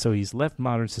 So he's left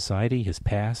modern society, his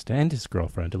past, and his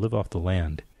girlfriend to live off the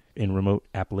land in remote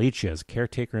Appalachia as a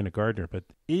caretaker and a gardener. But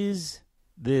is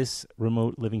this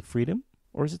remote living freedom,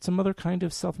 or is it some other kind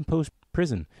of self-imposed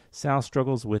prison? Sal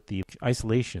struggles with the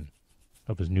isolation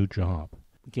of his new job.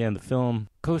 Again, the film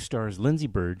co-stars Lindsay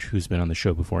Burdge, who's been on the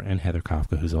show before, and Heather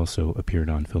Kafka, who's also appeared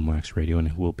on Filmwax Radio and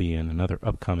who will be in another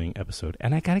upcoming episode.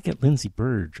 And I got to get Lindsay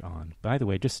Burdge on. By the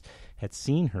way, just had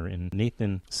seen her in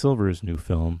Nathan Silver's new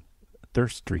film,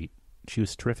 Thirst Street. She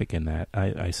was terrific in that.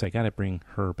 So I got to bring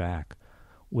her back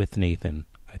with Nathan.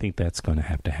 I think that's going to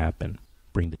have to happen.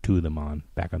 Bring the two of them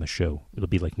back on the show. It'll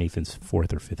be like Nathan's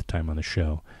 4th or 5th time on the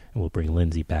show, and we'll bring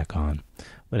Lindsay back on.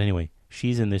 But anyway,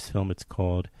 she's in this film. It's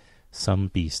called Some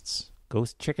Beasts. Go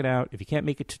check it out. If you can't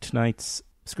make it to tonight's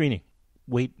screening,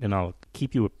 wait and I'll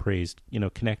keep you appraised.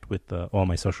 Connect with all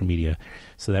my social media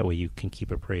so that way you can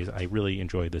keep appraised. I really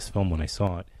enjoyed this film when I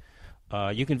saw it.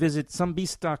 You can visit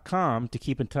somebeast.com to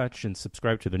keep in touch and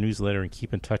subscribe to the newsletter and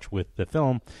keep in touch with the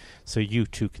film so you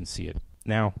too can see it.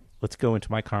 Now, let's go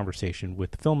into my conversation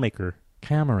with filmmaker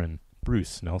Cameron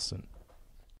Bruce Nelson.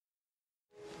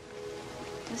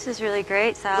 This is really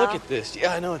great, Sal. Look at this.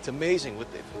 Yeah, I know. It's amazing what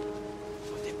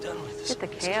they've done with this. Look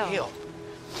at the kale.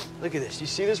 Look at this. You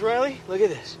see this, Riley? Look at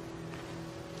this.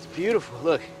 It's beautiful.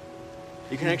 Look.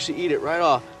 You can actually eat it right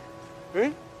off. Hmm?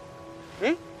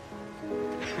 Hmm?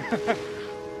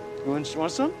 You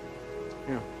want some?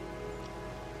 Here.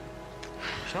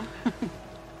 Some?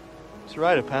 It's a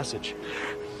rite of passage.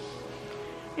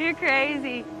 You're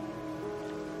crazy.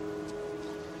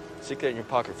 Stick that in your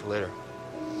pocket for later.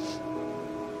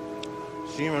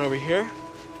 See him right over here?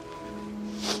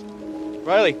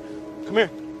 Riley, come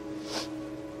here.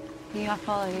 Yeah, I'll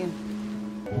follow you.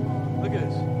 Look at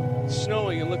this. It's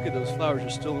snowing and look at those flowers are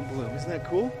still in bloom. Isn't that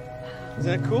cool?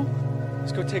 Isn't that cool?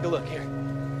 Let's go take a look here.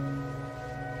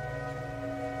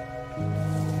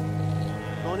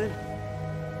 Go on in.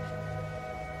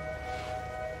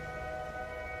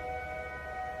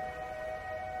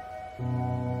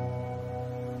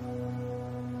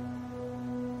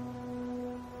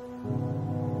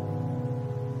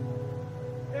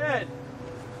 Ed!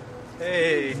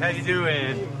 Hey, how you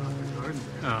doing?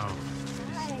 Oh.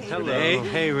 Hello. Renee.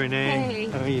 Hey, Renee. Hey.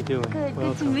 How are you doing? Good. Welcome.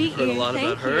 Good to meet Heard you. a lot Thank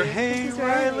about her. you. Hey, This is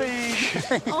Riley.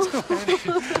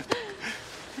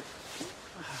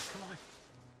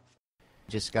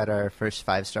 Just got our first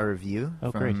 5-star review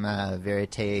from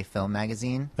Verite Film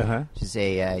Magazine, which is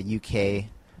a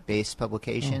UK-based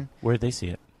publication. Where did they see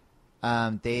it?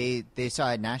 They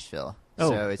saw it in Nashville,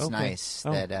 so it's nice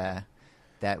that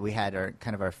we had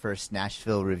our first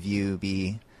Nashville review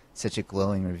be such a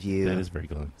glowing review. That is very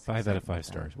glowing. 5 out of 5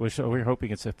 stars. We're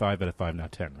hoping it's a 5 out of 5,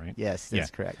 not 10, right? Yes,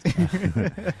 that's correct.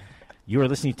 You are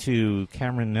listening to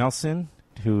Cameron Nelson,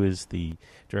 who is the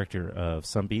director of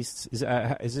Some Beasts.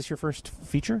 Is this your first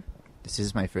feature? This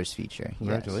is my first feature.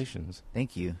 Congratulations. Yes.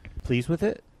 Thank you. Pleased with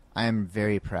it? I am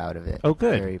very proud of it. Oh,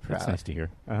 good. Very proud. That's nice to hear.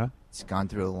 It's gone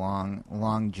through a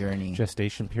long journey.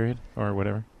 Gestation period or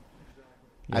whatever?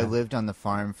 Yeah. I lived on the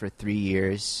farm for 3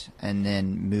 years and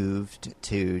then moved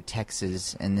to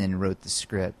Texas and then wrote the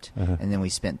script. And then we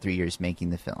spent 3 years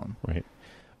making the film. Right.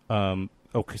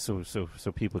 Okay, so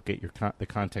people get the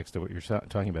context of what you're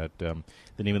talking about. The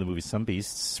name of the movie is Some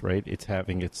Beasts, right? It's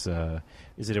having its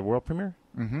is it a world premiere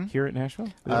here at Nashville?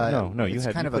 No. It's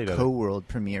kind of a co-world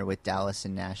premiere with Dallas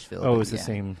and Nashville. Oh, it's the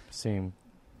same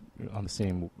on the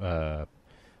same. How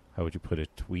would you put it?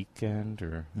 Weekend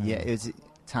or it was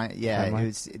time. Yeah, it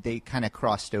was. They kind of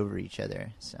crossed over each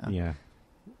other. So yeah,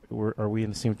 are we in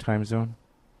the same time zone?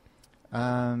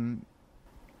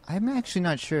 I'm actually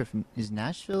not sure if is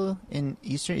Nashville in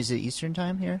Eastern. Is it Eastern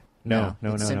time here? No.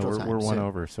 Central We're one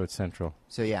over, so it's Central.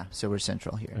 So we're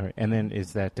Central here. All right, and then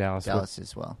is that Dallas? Dallas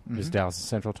as well. Is Dallas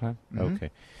Central time? Okay.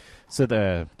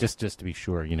 So just to be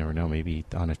sure, you never know. Maybe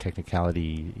on a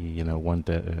technicality, one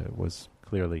was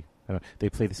clearly they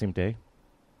play the same day.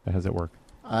 How does that work?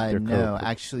 No,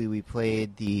 actually, we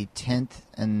played the 10th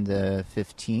and the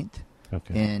 15th.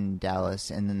 In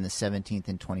Dallas, and then the 17th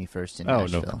and 21st in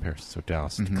Nashville. Oh, no comparison. So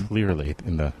Dallas clearly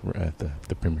in the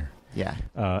premiere. Yeah.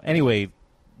 Anyway,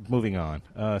 moving on.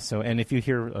 And if you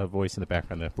hear a voice in the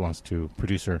background, that belongs to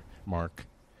producer Mark.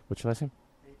 What's your last name?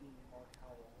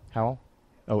 Howell?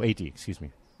 Oh, AD. Excuse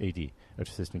me. AD,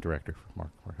 assistant director for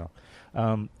Mark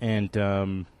Howell.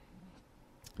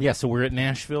 So we're at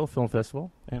Nashville Film Festival,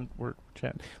 and we're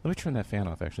chatting. Let me turn that fan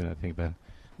off. Actually, now that I think about it.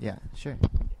 Yeah, sure.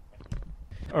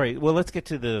 All right, well, let's get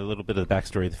to the little bit of the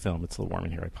backstory of the film. It's a little warm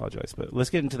in here, I apologize. But let's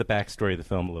get into the backstory of the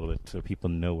film a little bit so people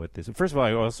know what this is. First of all,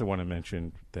 I also want to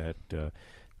mention that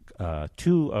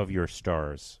 2 of your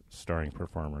starring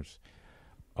performers,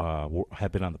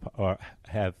 have been on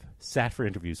have sat for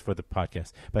interviews for the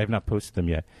podcast, but I have not posted them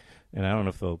yet. And I don't know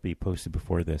if they'll be posted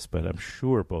before this, but I'm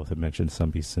sure both have mentioned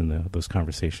Some Beasts in those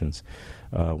conversations.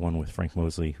 One with Frank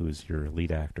Mosley, who's your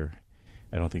lead actor.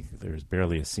 I don't think there's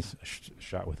barely a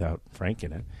shot without Frank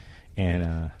in it.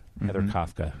 And Heather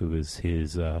Kafka, who is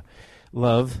his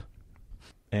love.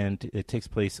 And it takes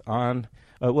place on...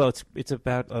 it's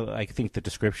about... I think the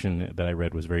description that I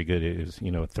read was very good. It is,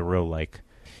 Thoreau-like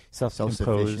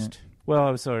self-imposed... Well,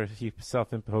 I was sort of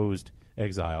self-imposed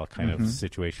exile kind of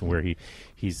situation where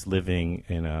he's living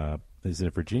in is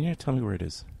it Virginia? Tell me where it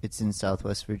is. It's in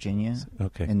Southwest Virginia.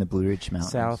 Okay. In the Blue Ridge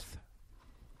Mountains.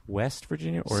 Southwest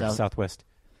Virginia or Southwest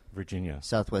Virginia?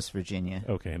 Southwest Virginia.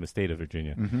 Okay, in the state of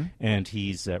Virginia. And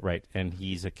he's and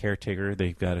he's a caretaker.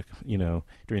 They've got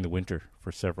during the winter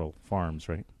for several farms,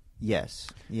 right? Yes.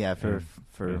 Yeah, for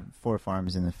 4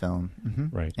 farms in the film.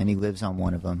 Mm-hmm. Right. And he lives on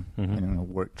one of them in a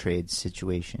work trade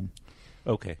situation.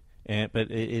 Okay.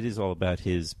 But it is all about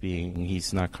his being,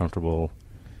 he's not comfortable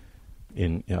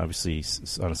obviously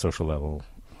on a social level.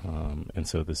 And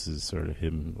so this is sort of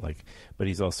him, but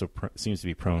he's also seems to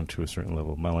be prone to a certain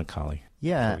level of melancholy.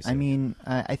 Yeah, I mean,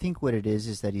 I think what it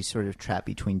is that he's sort of trapped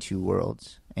between 2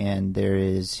 worlds. And there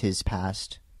is his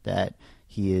past that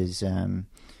he is,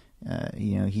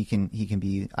 he can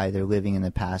be either living in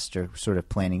the past or sort of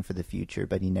planning for the future,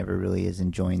 but he never really is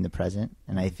enjoying the present.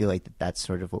 And I feel like that's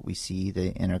sort of what we see,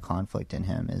 the inner conflict in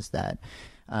him, is that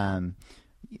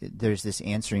there's this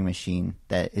answering machine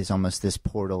that is almost this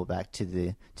portal back to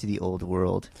the old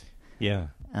world. Yeah.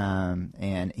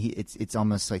 And it's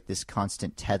almost like this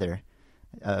constant tether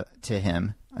to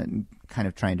him, kind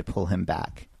of trying to pull him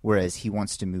back, whereas he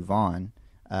wants to move on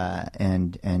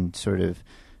and sort of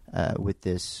with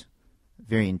this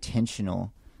very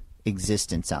intentional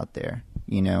existence out there.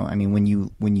 I mean, when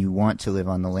you want to live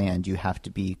on the land, you have to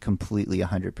be completely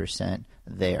 100%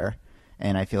 there.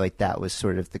 And I feel like that was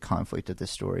sort of the conflict of the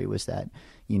story, was that,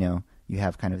 you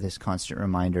have kind of this constant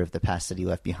reminder of the past that he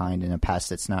left behind, and a past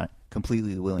that's not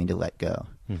completely willing to let go.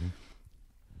 Mm-hmm.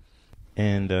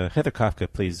 And Heather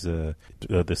Kafka plays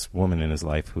this woman in his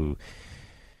life who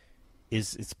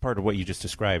it's part of what you just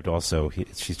described also.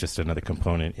 She's just another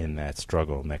component in that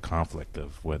struggle and that conflict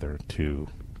of whether to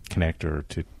connect or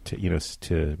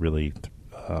to really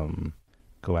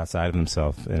go outside of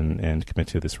himself and commit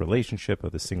to this relationship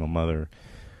of the single mother.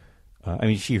 I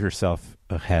mean, she herself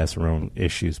has her own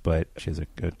issues, but she has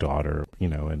a daughter,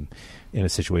 and in a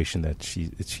situation that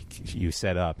you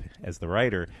set up as the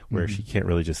writer, where she can't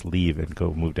really just leave and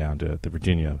go move down to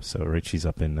Virginia. So, right, she's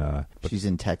up in she's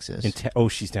in Texas.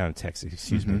 She's down in Texas.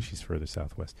 Excuse me, she's further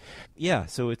southwest. Yeah,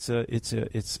 so it's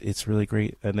really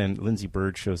great. And then Lindsay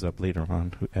Burdge shows up later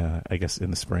on, I guess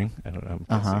in the spring. I don't know.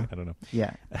 I don't know.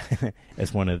 Yeah,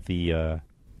 as one of the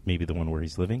maybe the one where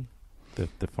he's living.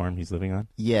 The farm he's living on?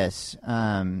 Yes.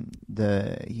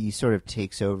 He sort of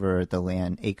takes over the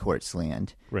land, Acort's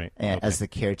land, right, as the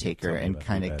caretaker, and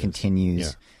kind of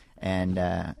continues. Yeah. And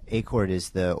Acort is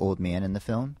the old man in the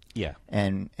film. Yeah.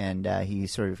 And he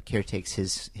sort of caretakes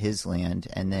his land,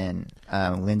 and then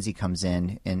Lindsay comes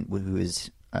in, and who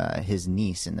is his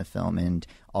niece in the film, and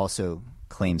also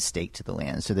claims stake to the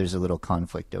land. So there's a little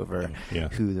conflict over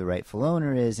who the rightful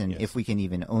owner is, and if we can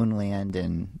even own land,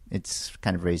 and it's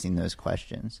kind of raising those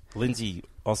questions. Lindsay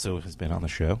also has been on the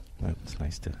show. It's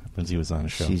nice to. Lindsay was on a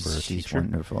show for a teacher. She's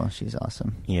wonderful. She's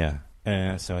awesome. Yeah.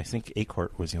 So I think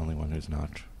Acort was the only one who's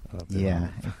not.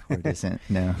 Acort isn't.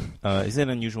 No. Is it an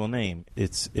unusual name?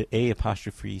 It's A''Cort.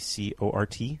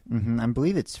 I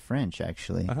believe it's French,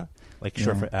 actually. Like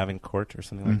short for Avincourt or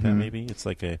something like that. Maybe it's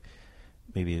like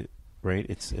right?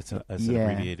 It's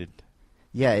abbreviated.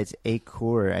 Yeah, it's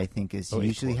Acort, I think, is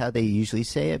usually how they usually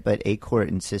say it, but Acort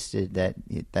insisted that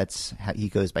that's how he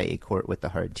goes by Acort with the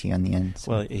hard T on the end.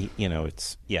 So. Well,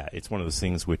 it's one of those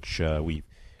things which we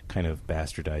kind of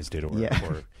bastardized it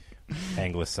or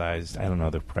anglicized. I don't know,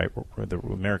 the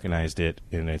Americanized it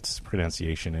in its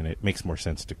pronunciation, and it makes more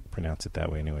sense to pronounce it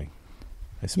that way anyway.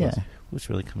 I suppose. Yeah.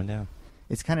 Who's really coming down?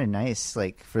 It's kind of nice,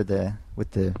 like with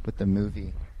the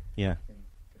movie. Yeah.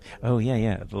 Oh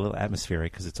yeah, a little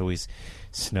atmospheric because it's always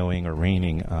snowing or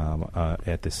raining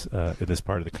at this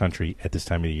part of the country at this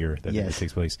time of the year that it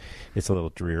takes place. It's a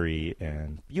little dreary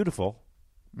and beautiful,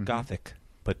 Gothic,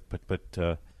 but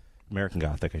American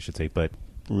Gothic, I should say, but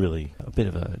really a bit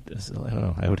of I don't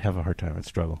know. I would have a hard time and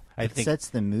struggle. It sets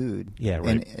the mood. Yeah, right.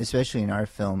 And especially in our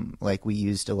film, like we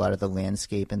used a lot of the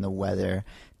landscape and the weather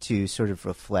to sort of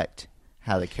reflect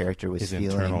how the character was feeling.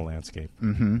 His internal landscape.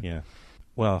 Mm-hmm. Yeah.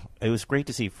 Well, it was great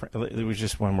to see. It was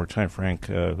just one more time, Frank,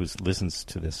 who listens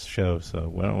to this show, so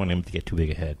I don't want him to get too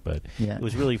big a head. But it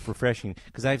was really refreshing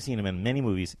because I've seen him in many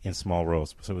movies in small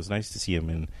roles, so it was nice to see him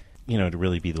in, to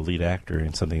really be the lead actor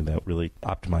in something that really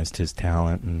optimized his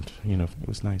talent, and it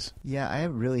was nice. Yeah, I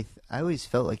always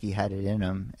felt like he had it in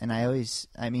him, and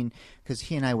because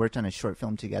he and I worked on a short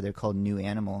film together called New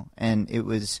Animal, and it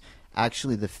was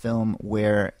actually the film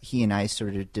where he and I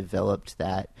sort of developed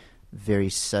that very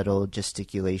subtle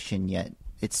gesticulation, yet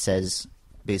it says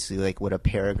basically like what a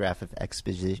paragraph of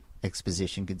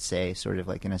exposition could say, sort of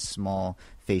like in a small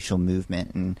facial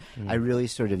movement. And I really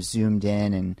sort of zoomed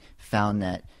in and found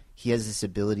that he has this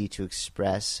ability to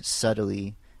express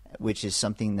subtly, which is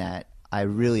something that I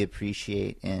really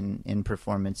appreciate in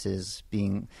performances,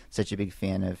 being such a big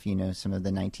fan of, some of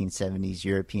the 1970s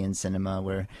European cinema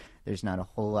where there's not a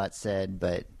whole lot said,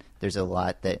 but there's a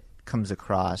lot that comes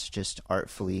across just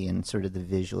artfully and sort of the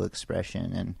visual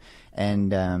expression,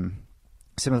 and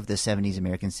some of the 70s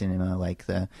American cinema, like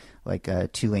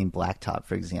Two Lane Blacktop,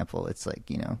 for example. It's like,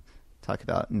 talk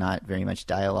about not very much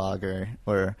dialogue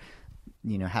or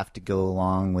have to go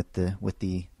along with the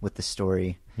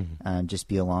story, just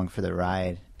be along for the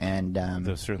ride. And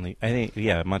though certainly, I think,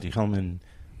 Monty Hellman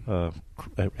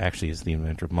actually is the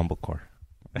inventor of mumblecore.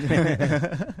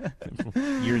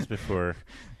 Years before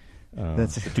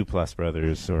the Duplass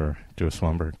brothers or Joe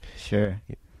Swanberg. Sure.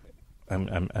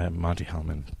 Monty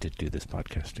Hellman did do this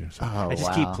podcast too. So I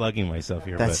just keep plugging myself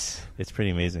here, but it's pretty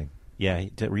amazing. Yeah,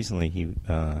 recently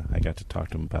I got to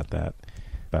talk to him about that,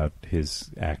 about his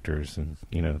actors and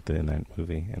in that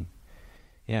movie, and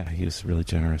yeah, he was really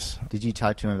generous. Did you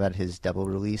talk to him about his double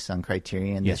release on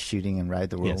Criterion, yes. The Shooting and Ride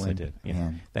the Whirlwind? Yes, I did. Yeah.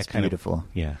 Man, that's beautiful.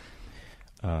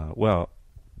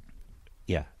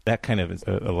 That kind of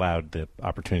allowed the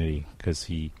opportunity because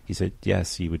he said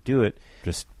yes, he would do it.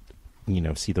 Just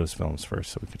see those films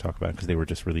first so we could talk about it because they were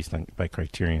just released by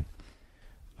Criterion.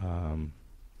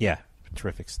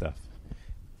 Terrific stuff.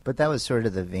 But that was sort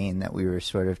of the vein that we were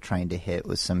sort of trying to hit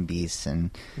with Some Beasts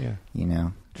and,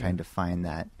 trying to find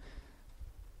that.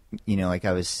 I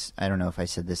don't know if I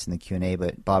said this in the Q&A,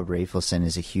 but Bob Rafelson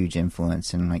is a huge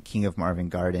influence. And like King of Marvin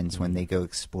Gardens, when they go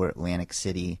explore Atlantic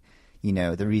City,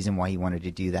 the reason why he wanted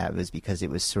to do that was because it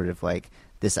was sort of like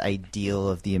this ideal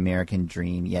of the American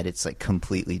dream, yet it's like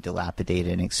completely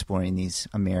dilapidated, and exploring these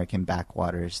American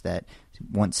backwaters that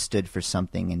once stood for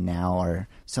something and now are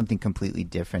something completely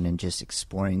different, and just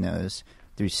exploring those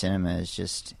through cinema is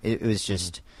just, it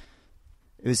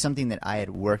was something that I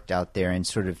had worked out there and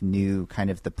sort of knew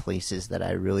kind of the places that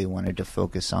I really wanted to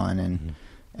focus on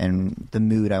and the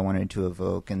mood I wanted to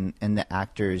evoke and the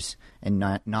actors and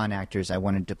non-actors I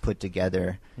wanted to put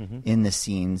together in the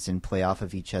scenes and play off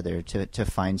of each other to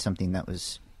find something that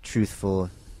was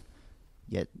truthful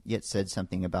yet said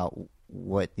something about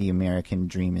what the American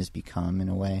dream has become in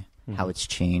a way, how it's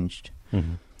changed.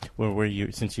 Well,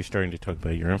 since you're starting to talk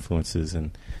about your influences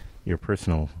and your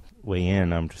personal way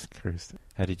in, I'm just curious,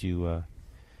 how did you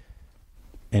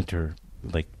enter,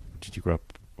 did you grow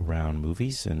up around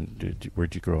movies, and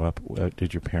where'd you grow up?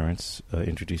 Did your parents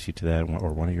introduce you to that,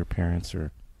 or one of your parents?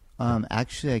 Or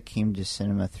actually, I came to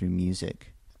cinema through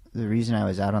music. The reason I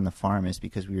was out on the farm is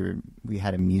because we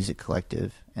had a music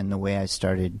collective, and the way I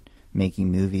started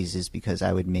making movies is because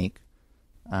I would make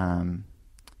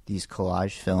these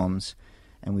collage films,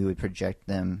 and we would project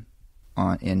them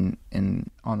on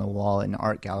the wall in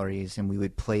art galleries, and we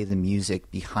would play the music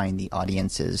behind the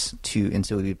audiences and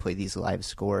so we would play these live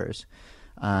scores.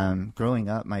 Growing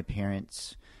up, my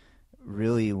parents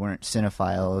really weren't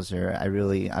cinephiles, or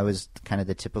I was kind of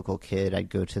the typical kid. I'd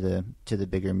go to the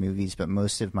bigger movies, but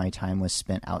most of my time was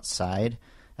spent outside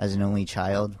as an only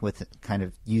child with kind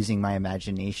of using my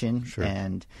imagination. Sure.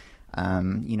 And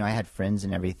I had friends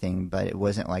and everything, but it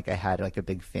wasn't like I had like a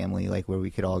big family like where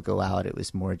we could all go out. It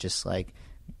was more just like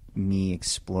me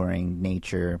exploring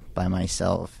nature by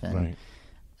myself. And right.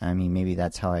 I mean, maybe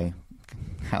that's how I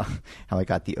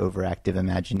got the overactive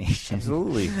imagination.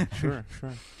 Absolutely. Sure.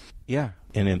 Yeah.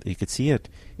 And you could see it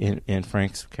in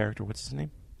Frank's character. What's his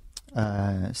name?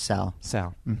 Sal.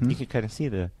 Mm-hmm. You could kind of see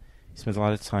he spends a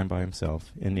lot of time by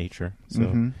himself in nature. So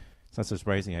it's not so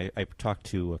surprising. I talked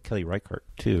to Kelly Reichardt,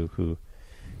 too, who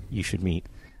you should meet.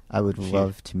 I would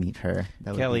love to meet her.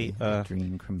 That Kelly, would be a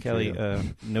dream come Kelly, true.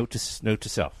 Note to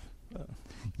self.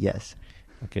 Yes.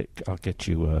 I'll get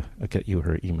you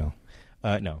her email.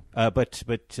 No, but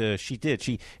she did.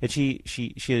 She had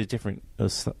a different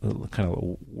kind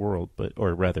of world,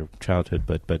 or rather childhood.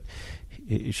 But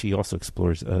she also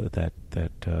explores that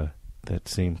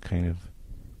same kind of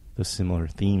the similar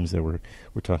themes that we're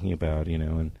talking about,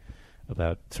 and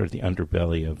about sort of the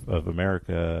underbelly of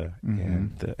America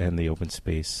and the open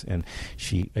space. And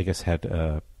she, I guess, had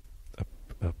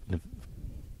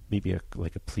maybe a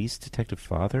police detective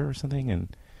father or something,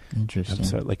 and. Interesting. I'm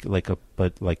sorry,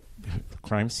 like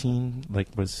crime scene, I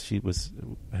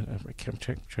can't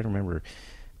try to remember,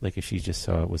 if she just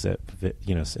saw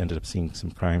ended up seeing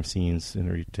some crime scenes in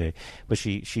her day, but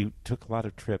she took a lot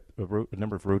of a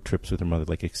number of road trips with her mother,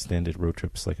 extended road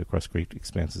trips, across great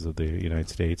expanses of the United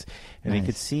States, and Nice. you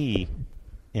could see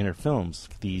in her films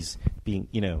these being,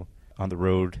 on the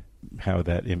road, how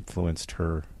that influenced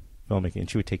her filmmaking, and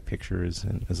she would take pictures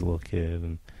as a little kid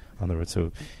and on the road.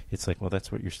 So it's well,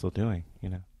 that's what you're still doing,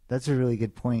 That's a really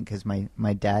good point, because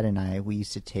my dad and we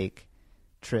used to take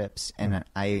trips, and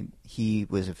he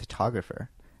was a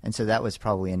photographer, and so that was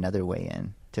probably another way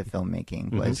in to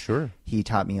filmmaking. Was sure. He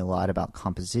taught me a lot about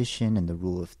composition and the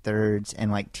rule of thirds,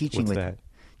 and teaching What's that?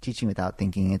 Teaching without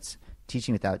thinking. It's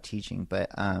teaching without teaching,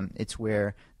 but it's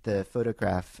where the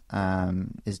photograph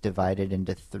is divided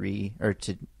into three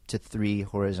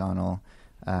horizontal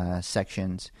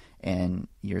sections, and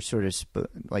you're sort of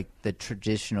like the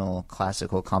traditional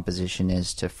classical composition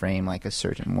is to frame like a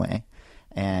certain way.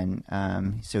 And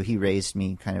so he raised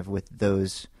me kind of with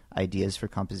those ideas for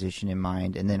composition in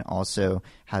mind, and then also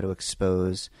how to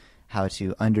expose, how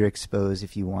to underexpose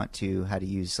if you want to, how to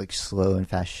use like slow and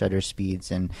fast shutter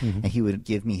speeds, and he would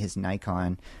give me his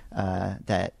Nikon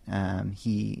that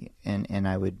he and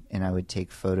I would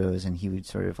take photos, and he would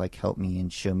sort of like help me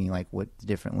and show me like what the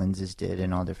different lenses did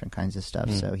and all different kinds of stuff.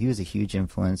 So he was a huge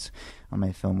influence on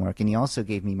my film work, and he also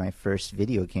gave me my first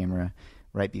video camera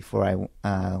right before I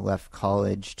left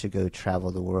college to go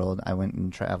travel the world. I went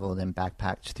and traveled and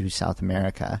backpacked through South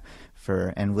America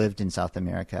and lived in South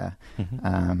America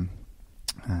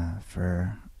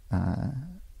for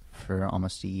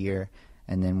almost a year,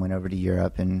 and then went over to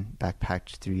Europe and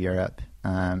backpacked through Europe.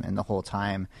 And the whole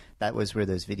time, that was where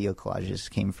those video collages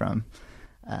came from.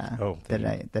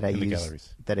 That I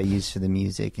used for the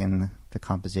music and the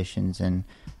compositions, and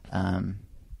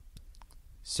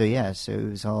so it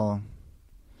was all.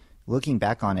 Looking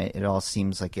back on it, it all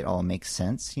seems like it all makes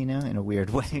sense, in a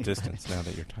weird way. Some distance now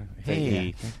that you're talking.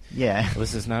 Hey, yeah. Well,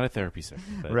 this is not a therapy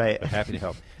session, but, right? But happy to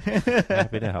help.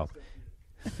 Happy to help.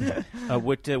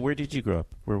 Where did you grow up?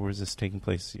 Where was this taking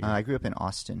place? I grew up in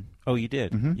Austin. Oh, you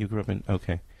did. You grew up in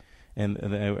and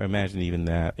I imagine even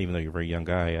though you're a very young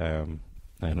guy, I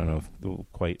don't know if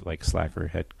quite like Slacker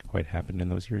had quite happened in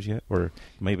those years yet, or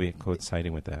maybe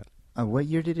coinciding with that. What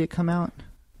year did it come out?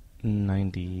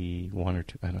 91 or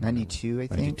 2, I don't know. 92, I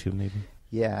think. 92, maybe.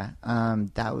 Yeah,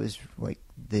 that was like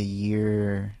the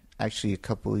year. Actually, a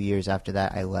couple of years after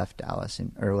that, I left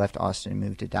Austin and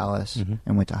moved to Dallas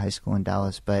and went to high school in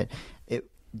Dallas. But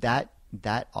that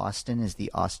Austin is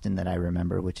the Austin that I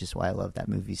remember, which is why I love that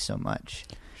movie so much.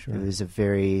 Sure. It was a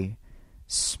very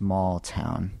small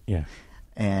town. Yeah.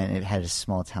 And it had a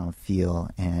small town feel,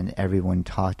 and everyone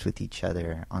talked with each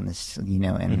other on this,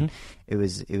 and it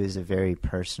was a very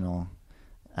personal.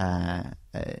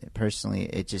 Personally,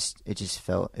 it just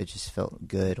felt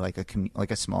good, like a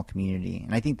small community,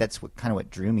 and I think that's what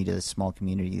drew me to the small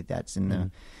community that's in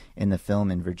the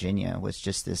film in Virginia, was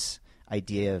just this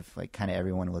idea of like kind of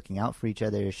everyone looking out for each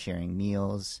other, sharing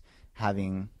meals,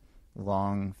 having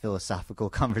long philosophical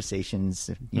conversations,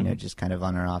 just kind of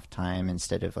on or off time,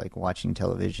 instead of like watching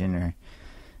television or,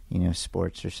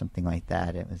 sports or something like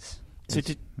that. It was. So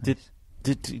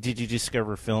did you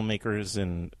discover filmmakers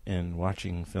and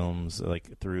watching films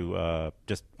like through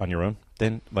just on your own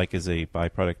then, like as a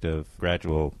byproduct of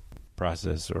gradual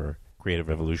process or creative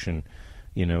evolution?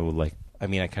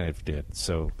 I kind of did.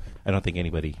 So I don't think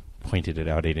anybody pointed it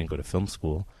out. I didn't go to film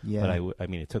school, but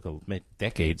it took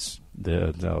decades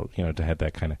to have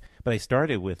that kind of. But I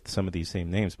started with some of these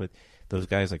same names. But those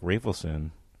guys like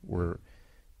Rafelson were,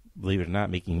 believe it or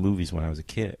not, making movies when I was a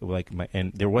kid.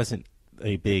 And there wasn't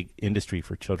a big industry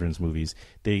for children's movies.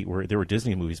 There were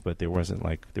Disney movies, but there wasn't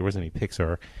any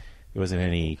Pixar, there wasn't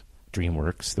any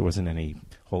DreamWorks, there wasn't any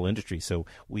whole industry. So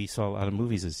we saw a lot of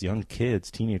movies as young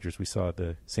kids, teenagers. We saw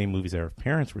the same movies our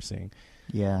parents were seeing.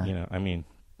 Yeah,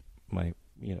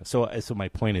 So my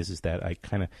point is that I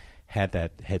kind of had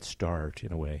that head start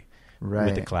in a way,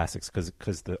 with the classics,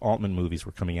 because the Altman movies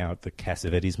were coming out, the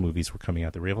Cassavetes movies were coming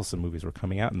out, the Rafelson movies were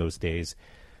coming out in those days.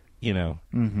 So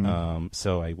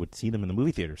I would see them in the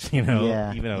movie theaters, even though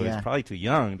I was probably too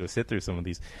young to sit through some of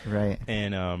these. Right.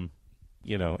 And, and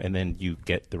then you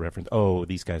get the reference,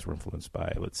 these guys were influenced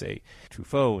by, let's say,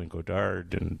 Truffaut and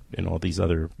Godard and all these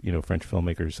other, French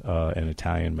filmmakers, and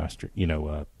Italian master,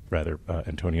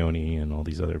 Antonioni and all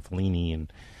these other Fellini.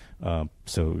 And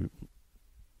so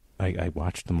I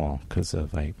watched them all because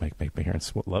of my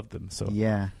parents loved them. So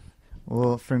yeah.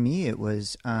 Well, for me, it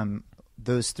was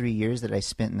those 3 years that I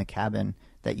spent in the cabin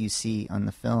that you see on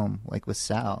the film, like with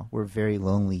Sal, were very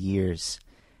lonely years.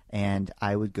 And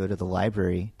I would go to the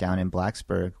library down in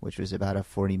Blacksburg, which was about a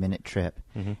 40-minute trip,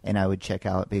 and I would check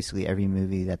out basically every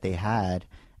movie that they had.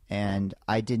 And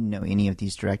I didn't know any of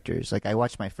these directors. Like, I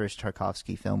watched my first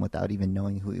Tarkovsky film without even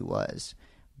knowing who he was.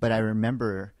 But I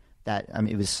remember that,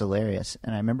 it was hilarious.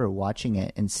 And I remember watching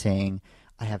it and saying,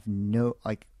 I have no,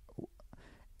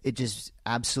 it just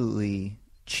absolutely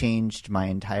changed my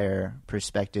entire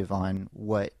perspective on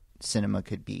what cinema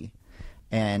could be.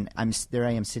 And I am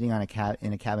sitting on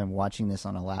in a cabin watching this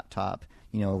on a laptop,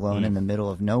 alone in the middle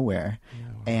of nowhere. Yeah,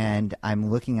 wow. And I'm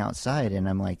looking outside and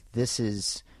I'm like,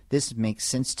 this makes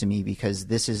sense to me, because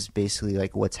this is basically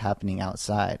like what's happening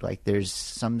outside. Like there's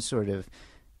some sort of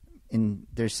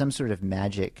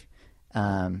magic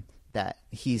that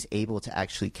he's able to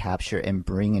actually capture and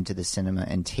bring into the cinema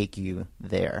and take you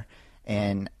there.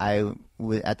 And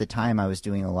at the time, I was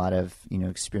doing a lot of,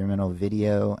 experimental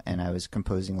video, and I was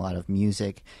composing a lot of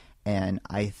music, and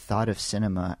I thought of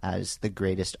cinema as the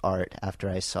greatest art after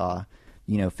I saw,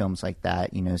 films like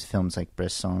that, films like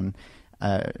Bresson,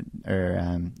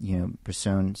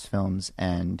 Bresson's films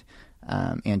and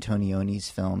Antonioni's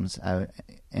films,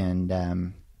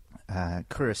 and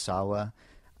Kurosawa.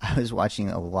 I was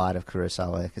watching a lot of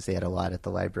Kurosawa because they had a lot at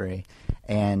the library,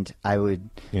 and I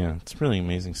would... Yeah, it's really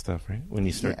amazing stuff, right? When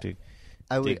you start to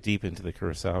dig deep into the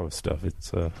Kurosawa stuff,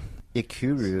 it's...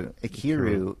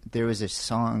 Ikiru, there was a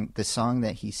song, the song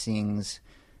that he sings...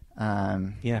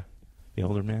 The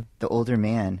Older Man? The Older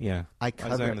Man. Yeah. I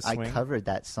covered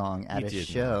that song at a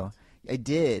show. I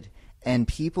did, and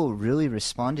people really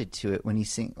responded to it when he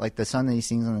sing, like the song that he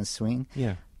sings on the swing.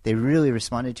 Yeah. They really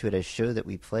responded to it at a show that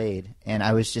we played, and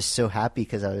I was just so happy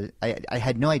because I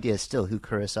had no idea still who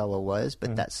Kurosawa was,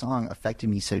 but that song affected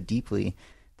me so deeply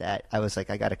that I was like,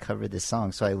 I got to cover this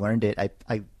song. So I learned it.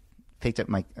 I picked up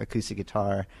my acoustic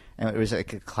guitar, and it was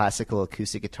like a classical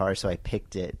acoustic guitar, so I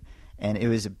picked it, and it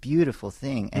was a beautiful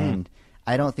thing. And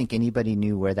I don't think anybody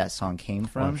knew where that song came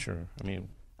from. Oh, I'm sure.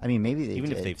 I mean, maybe they even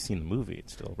did. If they've seen the movie,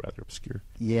 it's still rather obscure.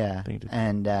 Yeah,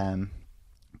 and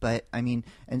but I mean,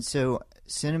 and so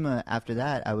cinema after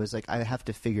that, I was like, I have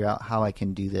to figure out how I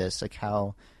can do this. Like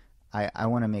how I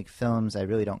want to make films. I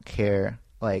really don't care,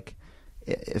 like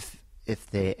if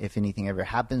anything ever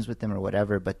happens with them or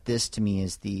whatever. But this to me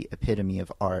is the epitome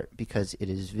of art because it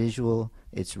is visual,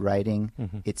 it's writing,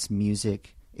 it's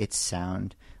music, it's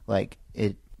sound. Like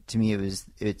it to me,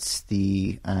 it's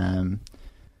the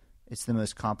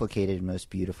most complicated, most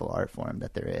beautiful art form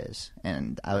that there is.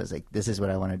 And I was like, this is what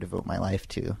I want to devote my life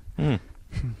to.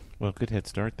 Well, good head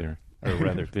start there. Or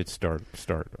rather, good start,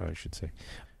 I should say.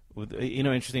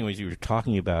 Interesting was you were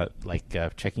talking about, like,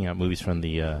 checking out movies from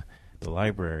the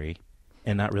library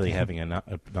and not really having a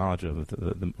knowledge of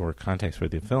the or context for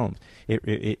the films.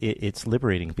 It's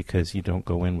liberating because you don't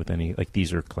go in with any, like,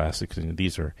 these are classics and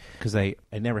these are... Because I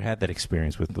never had that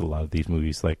experience with a lot of these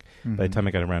movies. Like, by the time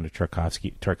I got around to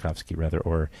Tarkovsky,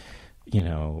 or,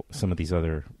 some of these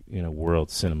other, world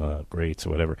cinema greats or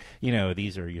whatever,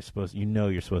 these are, you're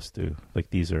supposed to,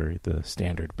 like, these are the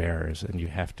standard bearers, and you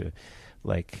have to,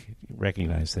 like,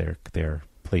 recognize their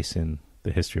place in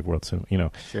the history of world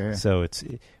cinema, Sure. So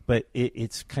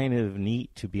it's kind of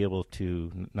neat to be able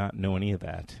to not know any of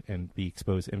that and be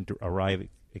exposed and to arrive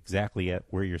exactly at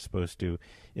where you're supposed to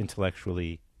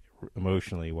intellectually,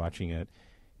 emotionally watching it,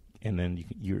 and then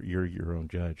you're your own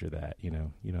judge of that. You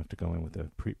don't have to go in with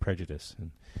a prejudice.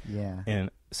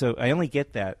 And so I only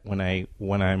get that when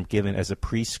I'm given as a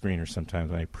pre-screener.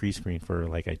 Sometimes when I pre-screen for,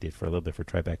 like I did for a little bit for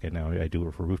Tribeca, and now I do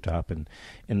it for Rooftop, and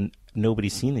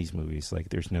nobody's seen these movies.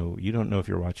 Like you don't know if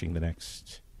you're watching the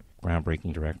next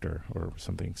groundbreaking director or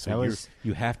something. So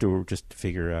you have to just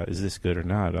figure out, is this good or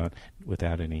not,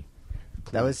 without any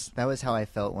clues. That was how I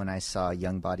felt when I saw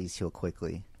Young Bodies Heal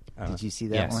Quickly. Did you see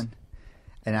that one?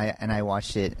 And I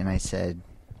watched it and I said,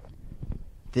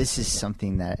 this is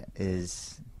something that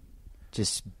is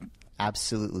just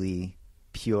absolutely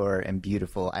pure and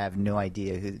beautiful. I have no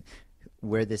idea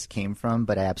where this came from,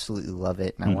 but I absolutely love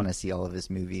it, and I want to see all of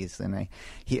his movies. And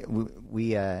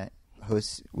we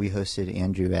hosted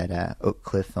Andrew at Oak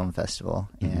Cliff Film Festival,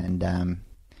 and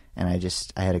I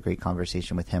had a great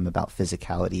conversation with him about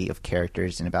physicality of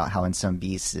characters and about how in some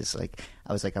beasts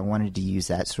I wanted to use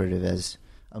that sort of as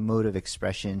a mode of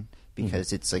expression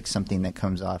because it's like something that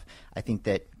comes off. I think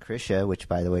that Krisha, which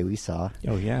by the way we saw,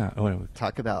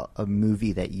 talk about a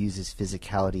movie that uses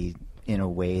physicality in a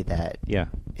way that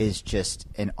is just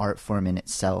an art form in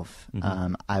itself.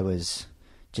 I was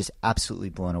just absolutely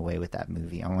blown away with that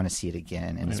movie. I want to see it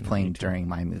again, and it's playing during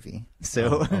my movie,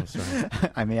 so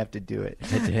I may have to do it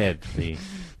head to head.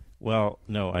 Well,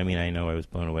 no, I mean, I know I was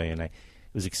blown away, and I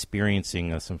was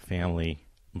experiencing some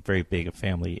very big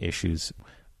family issues,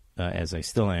 as I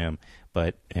still am.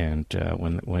 But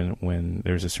when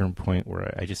there's a certain point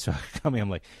where I just saw it coming, I'm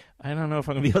like, I don't know if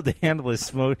I'm gonna be able to handle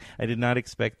this. I did not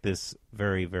expect this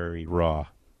very, very raw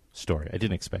story. I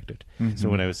didn't expect it. So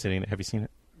when I was sitting, have you seen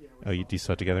it? You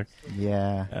saw it together?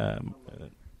 Yeah.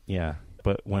 Yeah.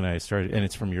 But when I started, and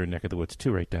it's from your neck of the woods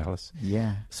too, right, Dallas?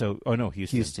 Yeah. So,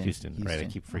 Houston. Right, I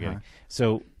keep forgetting.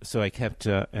 So I kept,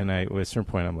 and at a certain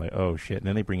point, I'm like, oh shit. And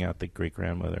then they bring out the great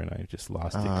grandmother, and I just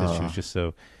lost it because she was just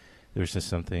so. There was just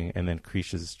something, and then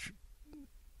Krisha's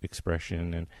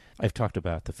expression, and I've talked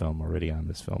about the film already on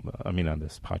this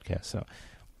podcast. So,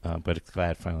 but it's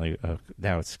glad finally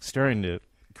now it's starting to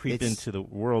creep into the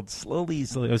world slowly.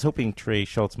 I was hoping Trey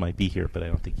Schultz might be here, but I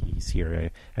don't think he's here.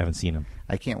 I haven't seen him.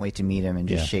 I can't wait to meet him and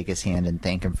just shake his hand and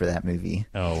thank him for that movie.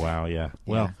 Oh, wow, yeah.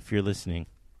 Well, if you're listening,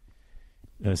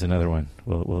 there's another one.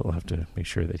 We'll have to make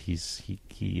sure that he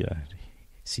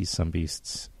sees Some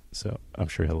Beasts. So I'm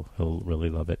sure he'll really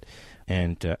love it.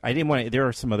 And I didn't want to. There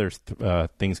are some other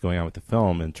things going on with the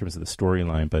film in terms of the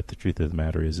storyline, but the truth of the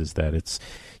matter is that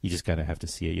you just kind of have to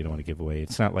see it. You don't want to give away.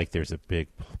 It's not like there's a big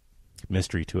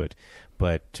mystery to it,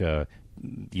 but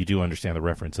you do understand the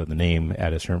reference of the name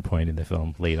at a certain point in the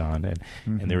film late on,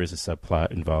 and there is a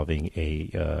subplot involving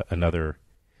another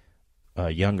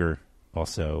younger,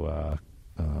 also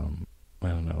I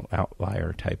don't know,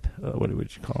 outlier type. What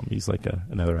would you call him? He's like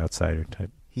another outsider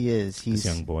type. He is. He's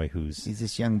this young boy who's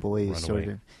sort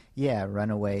of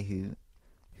runaway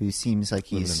who seems like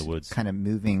he's in the woods. Kind of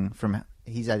moving from.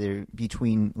 He's either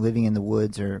between living in the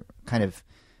woods or kind of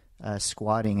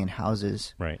squatting in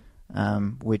houses. Right.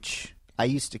 Which I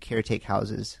used to caretake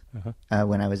houses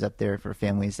when I was up there for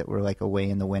families that were like away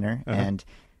in the winter, and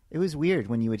it was weird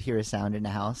when you would hear a sound in a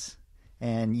house,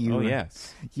 and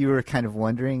you were kind of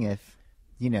wondering if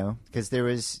because there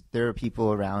were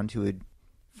people around who would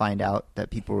find out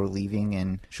that people were leaving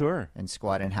and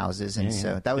squat in houses, and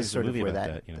so that was sort of where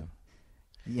that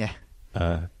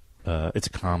it's a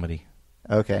comedy.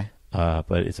 Okay.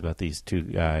 But it's about these two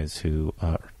guys who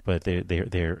but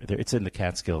they're it's in the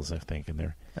Catskills, I think, and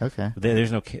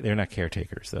they're not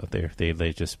caretakers though.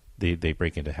 They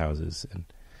break into houses and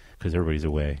because everybody's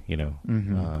away,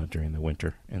 during the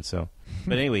winter, and so.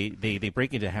 But anyway, they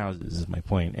break into houses is my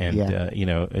point, and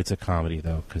it's a comedy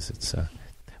though because it's.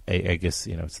 I guess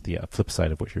it's the flip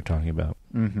side of what you're talking about.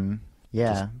 Mm-hmm.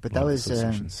 Yeah, but that was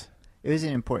it was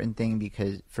an important thing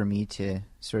because for me to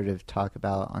sort of talk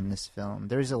about on this film.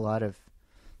 There are a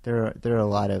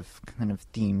lot of kind of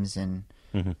themes and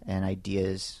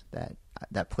ideas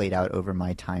that played out over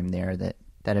my time there that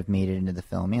have made it into the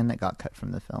film and that got cut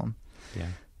from the film. Yeah.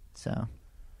 So,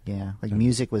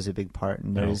 music was a big part,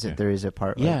 and there is a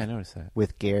part. I noticed that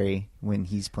with Gary when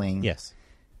he's playing. Yes.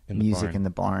 Music in the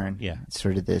barn. Yeah. It's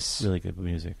sort of this really good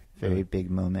music. Very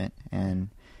big moment, and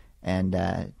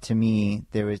to me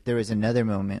there was another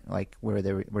moment like where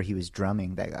he was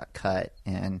drumming that got cut,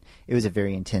 and it was a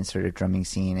very intense sort of drumming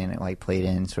scene, and it like played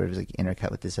in sort of like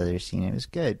intercut with this other scene. It was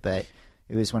good, but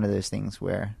it was one of those things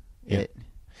where it.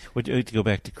 Would you go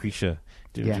back to Krisha?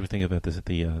 Did you think about this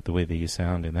the way that you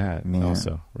sound in that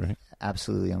also, right?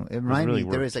 Absolutely. It reminded me.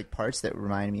 There was like parts that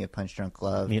reminded me of Punch Drunk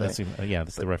Love. Yeah,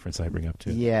 that's the reference I bring up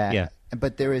too. Yeah.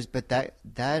 But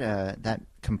that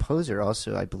composer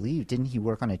also, I believe, didn't he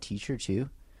work on a teacher too?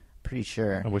 Pretty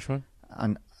sure. On which one?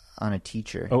 On a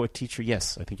teacher. Oh, a teacher.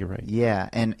 Yes, I think you're right. Yeah,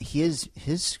 and his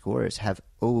scores have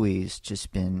always just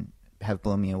have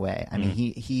blown me away. I mean,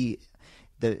 he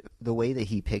the way that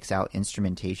he picks out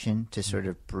instrumentation to sort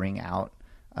of bring out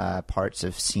parts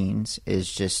of scenes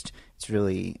is just it's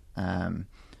really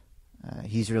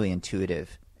he's really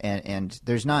intuitive, and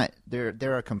there's not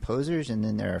there are composers and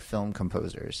then there are film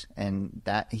composers, and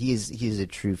that he's a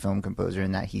true film composer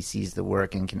in that he sees the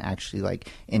work and can actually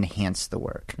like enhance the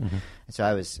work. So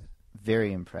I was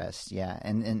very impressed,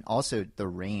 and also the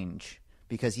range,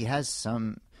 because he has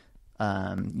some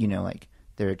like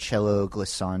there are cello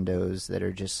glissandos that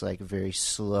are just like very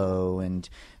slow and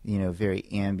very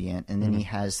ambient, and then he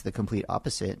has the complete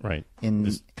opposite, right? In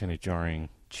this kind of jarring,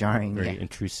 very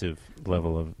intrusive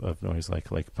level of noise, like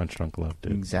Punch Drunk Love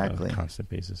did, exactly, on a constant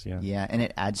basis, and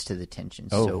it adds to the tension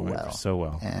so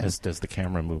well, as does the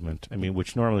camera movement. I mean,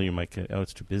 which normally you might get,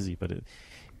 it's too busy, but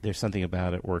there's something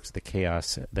about it works, the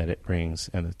chaos that it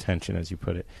brings and the tension, as you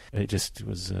put it. It just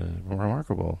was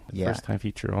remarkable. First time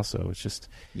feature also. It's just,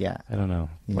 I don't know,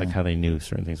 like how they knew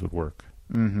certain things would work.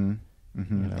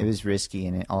 It was risky,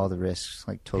 and all the risks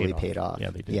like totally paid off.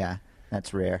 Yeah, they did. Yeah,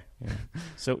 that's rare. Yeah.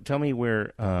 So tell me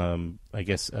where, I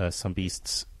guess, Some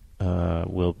Beasts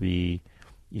will be.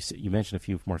 You mentioned a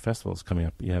few more festivals coming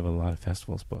up. You have a lot of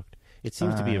festivals booked. It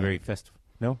seems to be a very festival.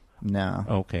 No? No.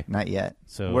 Oh, okay. Not yet.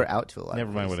 So we're out to a lot.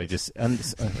 Never mind what I just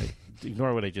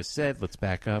ignore what I just said. Let's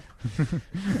back up.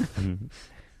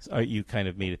 So you kind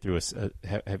of made it through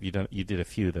have you done? You did a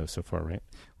few though so far, right?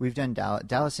 We've done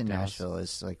Dallas and Nashville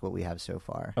is like what we have so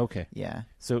far. Okay. Yeah.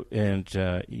 So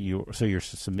you're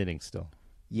submitting still.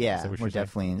 Yeah, we're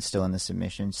definitely still in the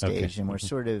submission stage, and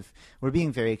we're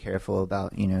being very careful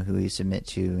about who we submit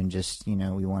to, and just we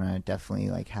want to definitely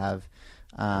like have.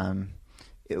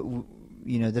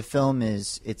 The film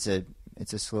it's a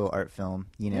slow art film,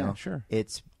 Yeah, sure.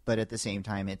 But at the same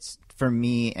time, it's for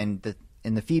me, and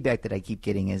the feedback that I keep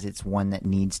getting is it's one that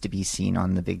needs to be seen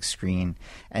on the big screen.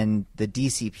 And the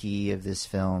DCP of this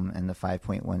film and the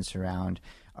 5.1 surround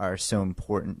are so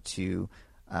important to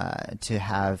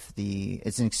have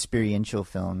it's an experiential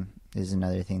film is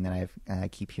another thing that I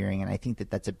keep hearing, and I think that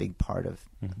that's a big part of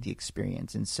the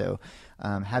experience. And so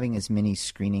having as many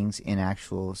screenings in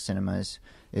actual cinemas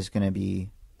is going to be,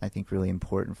 I think, really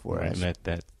important for us.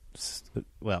 And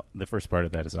well, the first part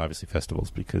of that is obviously festivals,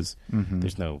 because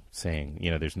there's no saying,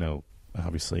 there's no,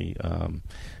 obviously, I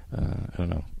don't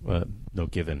know, no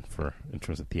given for in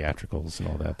terms of theatricals and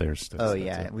all that.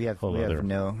 We have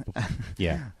no.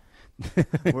 Yeah.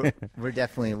 we're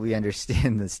definitely, we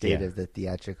understand the state of the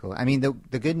theatrical. I mean,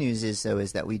 the good news is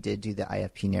that we did do the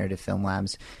IFP Narrative Film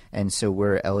Labs, and so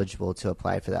we're eligible to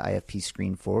apply for the IFP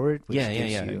Screen Forward. Which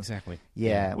exactly.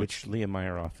 Yeah, which Leah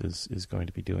Meyerhoff is going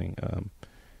to be doing.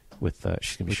 She's going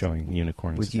to be showing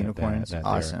Unicorns. With Unicorns,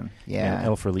 awesome. Yeah. And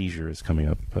L for Leisure is coming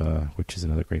up, which is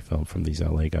another great film from these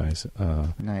LA guys.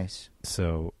 Nice.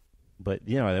 So, but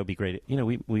that would be great.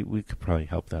 We could probably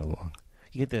help that along.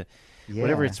 You get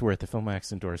whatever it's worth, the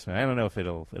Filmwax endorsement. I don't know if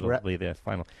it'll be the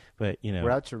final, but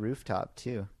we're out to Rooftop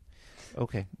too.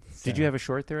 Okay. So. Did you have a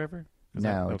short there ever?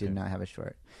 No, I did not have a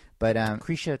short. But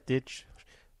Krisha did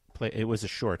play. It was a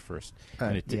short first.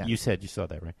 And you said you saw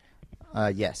that, right?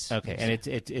 Yes. Okay, and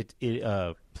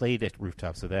it played at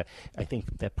Rooftop, so that I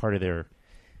think that part of their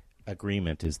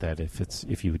agreement is that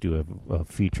if you do a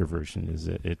feature version,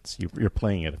 you're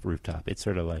playing it at Rooftop. It's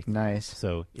sort of like nice.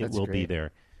 So it will be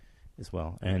there as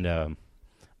well. And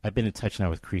I've been in touch now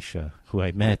with Krisha, who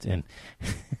I met and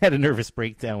had a nervous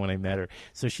breakdown when I met her.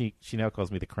 So she now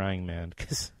calls me the crying man.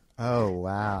 Oh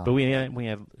wow! But we had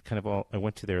kind of all. I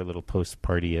went to their little post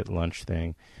party at lunch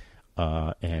thing.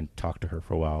 And talked to her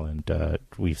for a while, and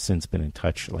we've since been in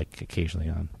touch, like occasionally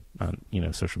on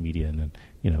social media, and then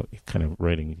kind of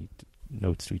writing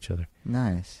notes to each other.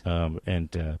 Nice.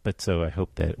 But so I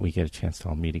hope that we get a chance to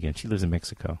all meet again. She lives in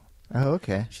Mexico. Oh,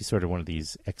 okay. She's sort of one of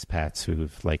these expats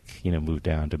who've moved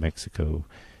down to Mexico,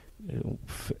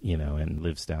 and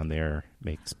lives down there,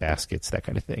 makes baskets, that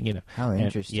kind of thing. How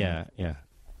interesting. Yeah.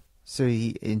 So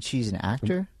she's an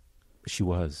actor. She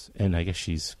was, and I guess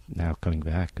she's now coming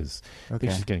back because I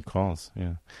think she's getting calls.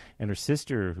 Yeah, and her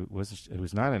sister, who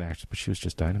was not an actress, but she was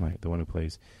just dynamite. The one who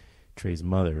plays Trey's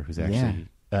mother, who's actually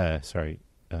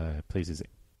plays his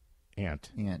aunt.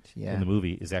 In the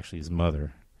movie, is actually his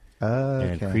mother.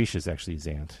 And Krisha is actually his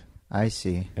aunt. I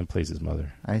see. And plays his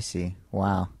mother. I see.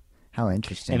 Wow, how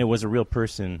interesting. And it was a real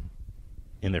person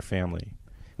in their family.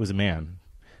 It was a man.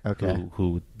 Okay.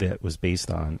 Who that was based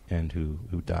on, and who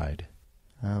died.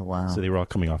 Oh, wow. So they were all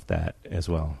coming off that as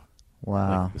well.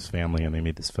 Wow. Like this family, and they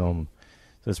made this film.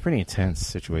 So it's a pretty intense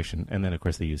situation. And then, of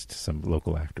course, they used some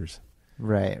local actors.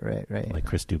 Right. Like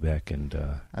Chris Dubeck and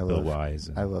Bill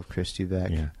Wise. I love Chris Dubeck.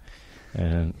 Yeah.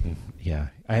 And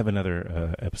I have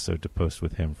another episode to post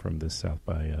with him from this South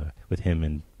by, with him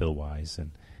and Bill Wise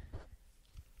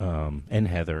and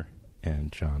Heather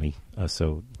and Johnny.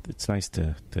 So it's nice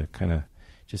to kind of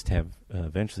just have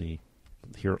eventually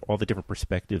hear all the different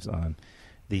perspectives on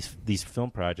these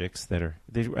film projects that are.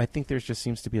 I think there just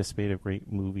seems to be a spate of great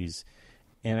movies,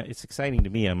 and it's exciting to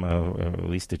me. I'm at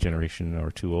least a generation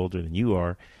or two older than you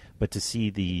are, but to see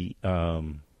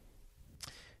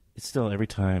it's still every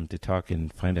time to talk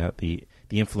and find out the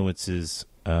influences.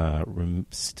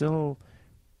 Still,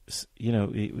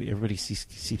 everybody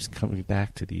keeps coming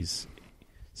back to these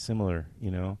similar.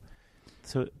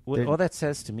 So all that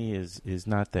says to me is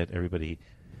not that everybody.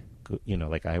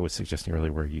 Like I was suggesting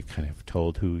earlier, where you kind of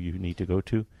told who you need to go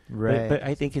to. Right. But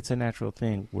I think it's a natural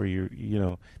thing where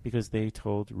because they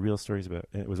told real stories about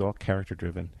it was all character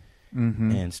driven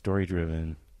and story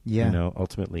driven. Yeah.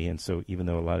 Ultimately. And so even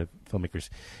though a lot of filmmakers,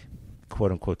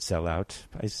 quote unquote, sell out,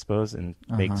 I suppose, and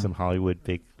make some Hollywood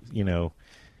big,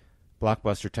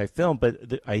 blockbuster type film,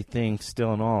 but I think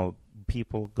still in all,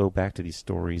 people go back to these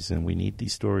stories, and we need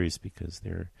these stories because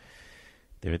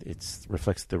it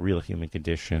reflects the real human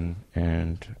condition,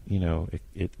 and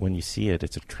it when you see it,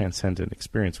 it's a transcendent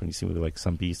experience. When you see like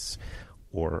Some Beasts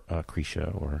or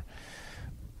Krisha or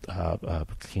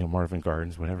Marvin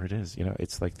Gardens, whatever it is,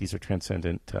 it's like these are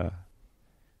transcendent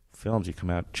films. You come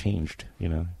out changed, I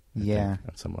think,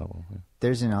 at some level. Yeah.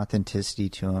 There's an authenticity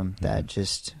to them that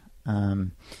just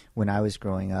when I was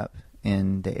growing up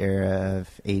in the era of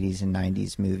 80s and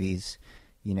 90s movies,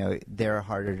 they're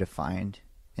harder to find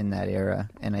in that era,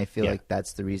 and I feel like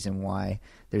that's the reason why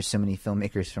there's so many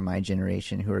filmmakers from my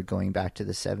generation who are going back to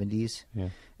the 70s. Yeah.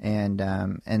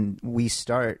 And we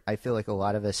start, I feel like a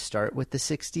lot of us start with the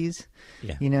 60s,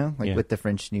 you know, like with the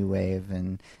French New Wave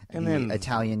and the then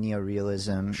Italian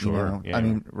neorealism, Sure, you know. yeah. I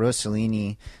mean,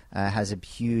 Rossellini has a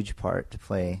huge part to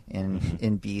play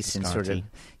in Beast and sort of,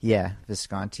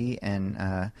 Visconti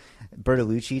and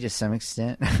Bertolucci to some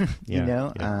extent, you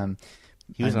know. Yeah.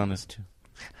 He was on this too.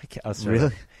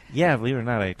 Really? Yeah, believe it or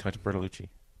not, I talked to Bertolucci.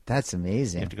 That's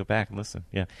amazing. You have to go back and listen.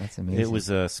 Yeah, that's amazing. It was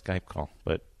a Skype call,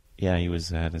 but yeah, he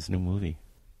was at his new movie.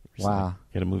 Recently. Wow,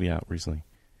 he had a movie out recently.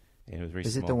 And it was very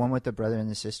Is small. it the one with the brother and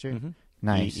the sister? Mm-hmm.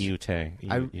 Nice.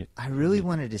 I really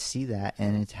wanted to see that,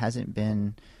 and it hasn't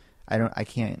been. I don't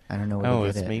know where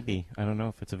to get it. Maybe. I don't know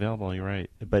if it's available. You're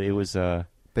right, but it was.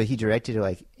 But he directed it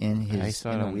like in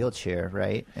a wheelchair,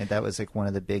 right? And that was like one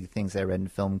of the big things I read in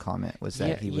Film Comment was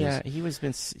that he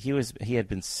had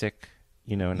been sick,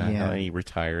 you know, and he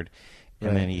retired,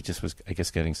 and then he just was, I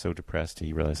guess, getting so depressed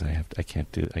he realized I can't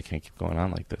keep going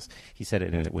on like this. He said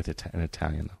it in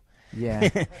Italian though.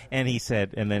 Yeah. And he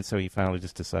said, and then so he finally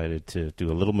just decided to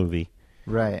do a little movie,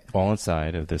 right, all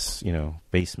inside of this, you know,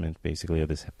 basement basically of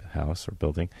this house or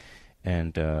building,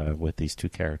 and with these two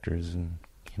characters and.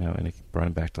 You know, and it brought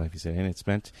him back to life. He said, and it's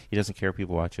meant he doesn't care if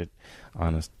people watch it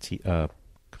on a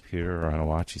computer or on a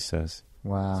watch. He says,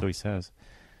 "Wow." So he says,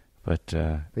 but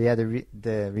yeah,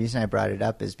 the reason I brought it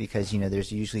up is because, you know,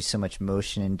 there's usually so much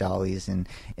motion and dollies in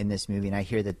this movie, and I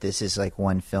hear that this is like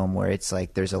one film where it's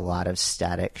like there's a lot of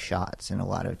static shots and a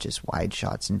lot of just wide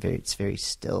shots and it's very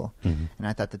still. Mm-hmm. And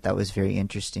I thought that was very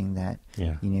interesting. That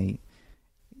you know,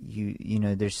 you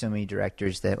know, there's so many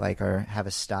directors that like have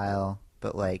a style,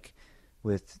 but like.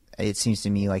 It seems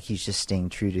to me like he's just staying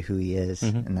true to who he is,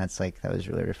 and that was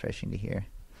really refreshing to hear.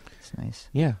 It's nice.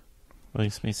 Yeah, well,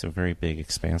 he's made some very big,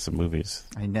 expansive movies.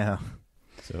 I know.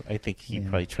 So I think he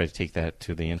probably tried to take that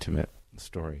to the intimate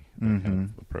story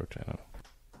kind of approach. I don't know.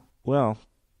 Well,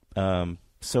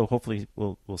 so hopefully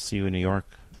we'll see you in New York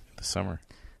this summer.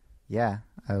 Yeah,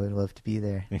 I would love to be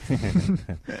there.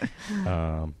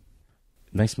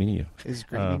 Nice meeting you. It was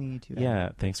great meeting you too. Yeah,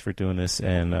 thanks for doing this,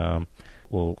 and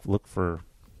we'll look for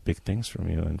big things from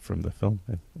you and from the film,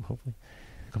 and hopefully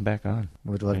come back on.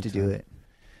 Would love to do it.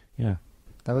 Yeah,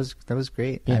 that was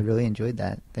great. Yeah. I really enjoyed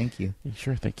that. Thank you.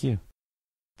 Sure, thank you.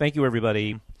 Thank you,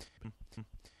 everybody.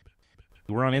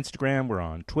 We're on Instagram. We're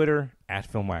on Twitter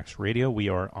at Filmwax Radio. We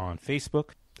are on Facebook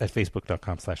at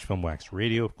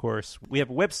facebook.com/filmwaxradio. Of course, we have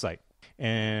a website,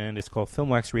 and it's called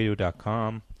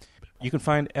filmwaxradio.com. You can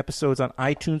find episodes on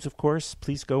iTunes, of course.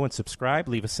 Please go and subscribe.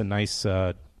 Leave us a nice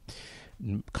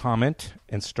comment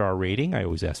and star rating. I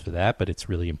always ask for that, but it's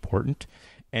really important.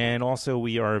 And also,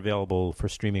 we are available for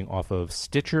streaming off of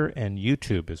Stitcher and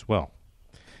YouTube as well.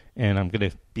 And I'm going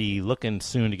to be looking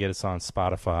soon to get us on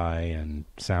Spotify and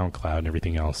SoundCloud and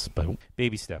everything else. But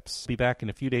baby steps. Be back in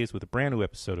a few days with a brand new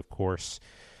episode, of course.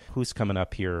 Who's coming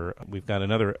up here? We've got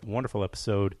another wonderful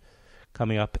episode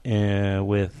coming up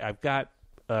I've got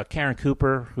Karen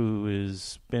Cooper, who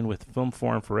has been with Film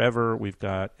Forum forever. We've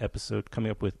got episode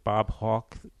coming up with Bob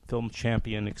Hawke, film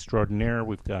champion extraordinaire.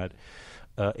 We've got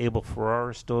Abel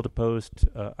Ferrara still to post.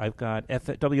 I've got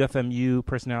WFMU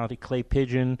personality Clay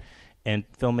Pigeon and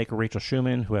filmmaker Rachel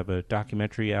Schumann, who have a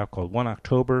documentary out called 1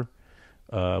 October.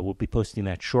 We'll be posting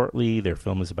that shortly. Their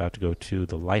film is about to go to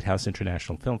the Lighthouse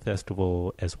International Film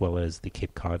Festival as well as the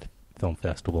Cape Cod Film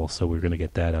Festival, so we're going to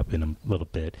get that up in a little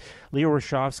bit. Leo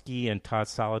Roshovsky and Todd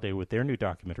Soliday with their new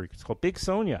documentary. It's called Big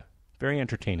Sonia. Very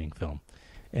entertaining film.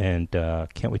 And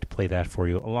can't wait to play that for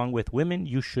you, along with Women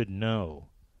You Should Know,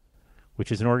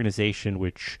 which is an organization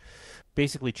which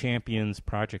basically champions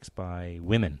projects by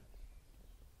women.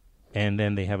 And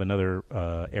then they have another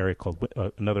area called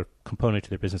another component to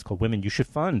their business called Women You Should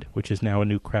Fund, which is now a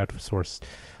new crowdsourced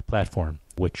platform,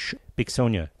 which Big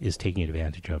Sonia is taking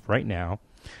advantage of right now.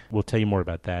 We'll tell you more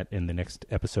about that in the next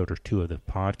episode or two of the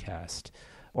podcast.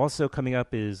 Also coming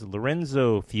up is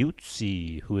Lorenzo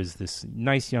Fiuzzi, who is this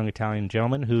nice young Italian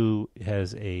gentleman who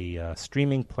has a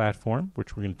streaming platform,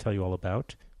 which we're going to tell you all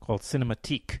about, called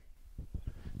Cinematique.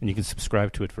 And you can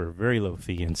subscribe to it for a very low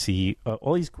fee and see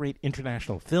all these great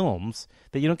international films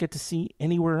that you don't get to see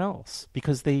anywhere else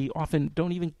because they often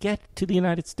don't even get to the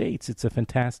United States. It's a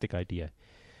fantastic idea.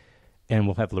 And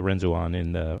we'll have Lorenzo on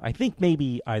in I think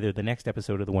maybe either the next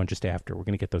episode or the one just after. We're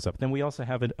going to get those up. Then we also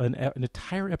have an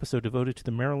entire episode devoted to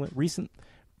the recent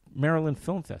Maryland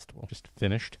Film Festival, just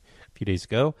finished a few days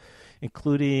ago,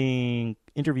 including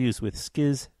interviews with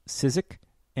Skiz Cizik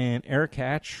and Eric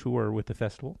Hatch, who are with the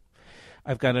festival.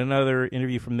 I've got another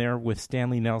interview from there with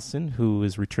Stanley Nelson, who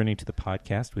is returning to the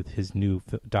podcast with his new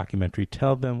documentary,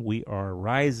 Tell Them We Are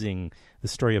Rising, the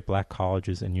story of black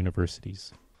colleges and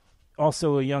universities.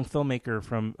 Also a young filmmaker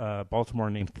from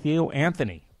Baltimore named Theo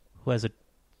Anthony, who has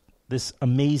this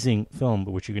amazing film,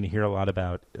 which you're going to hear a lot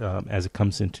about as it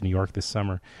comes into New York this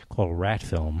summer, called Rat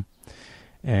Film.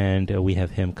 And we have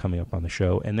him coming up on the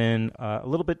show. And then a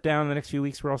little bit down in the next few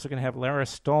weeks, we're also going to have Lara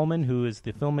Stallman, who is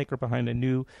the filmmaker behind a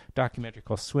new documentary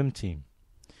called Swim Team.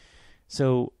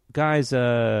 So, guys,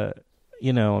 I'm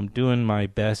doing my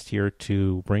best here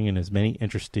to bring in as many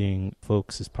interesting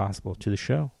folks as possible to the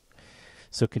show.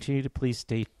 So continue to please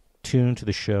stay tuned to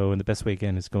the show. And the best way,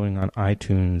 again, is going on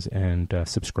iTunes and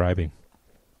subscribing.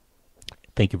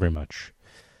 Thank you very much.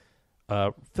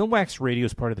 Filmwax Radio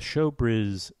is part of the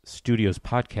Showbiz Studios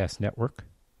podcast network.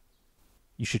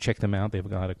 You should check them out. They've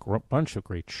got a bunch of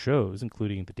great shows,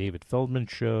 including the David Feldman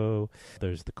Show.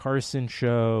 There's the Carson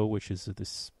Show, which is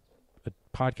a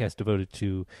podcast devoted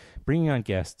to bringing on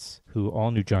guests who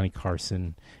all knew Johnny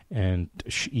Carson, and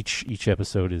each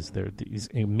episode is these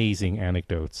amazing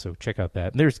anecdotes. So check out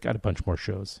that. And there's got a bunch more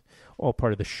shows, all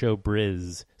part of the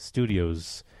Showbiz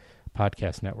Studios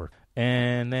podcast network.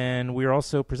 And then we're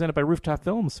also presented by Rooftop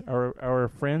Films, our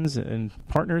friends and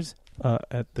partners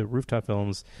at the Rooftop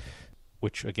Films,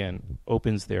 which, again,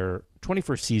 opens their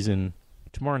 21st season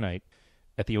tomorrow night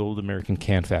at the Old American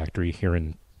Can Factory here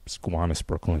in Squamish,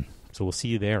 Brooklyn. So we'll see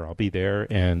you there. I'll be there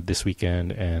and this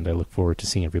weekend, and I look forward to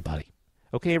seeing everybody.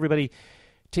 Okay, everybody,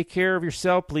 take care of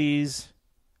yourself, please,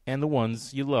 and the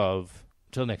ones you love.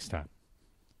 Until next time.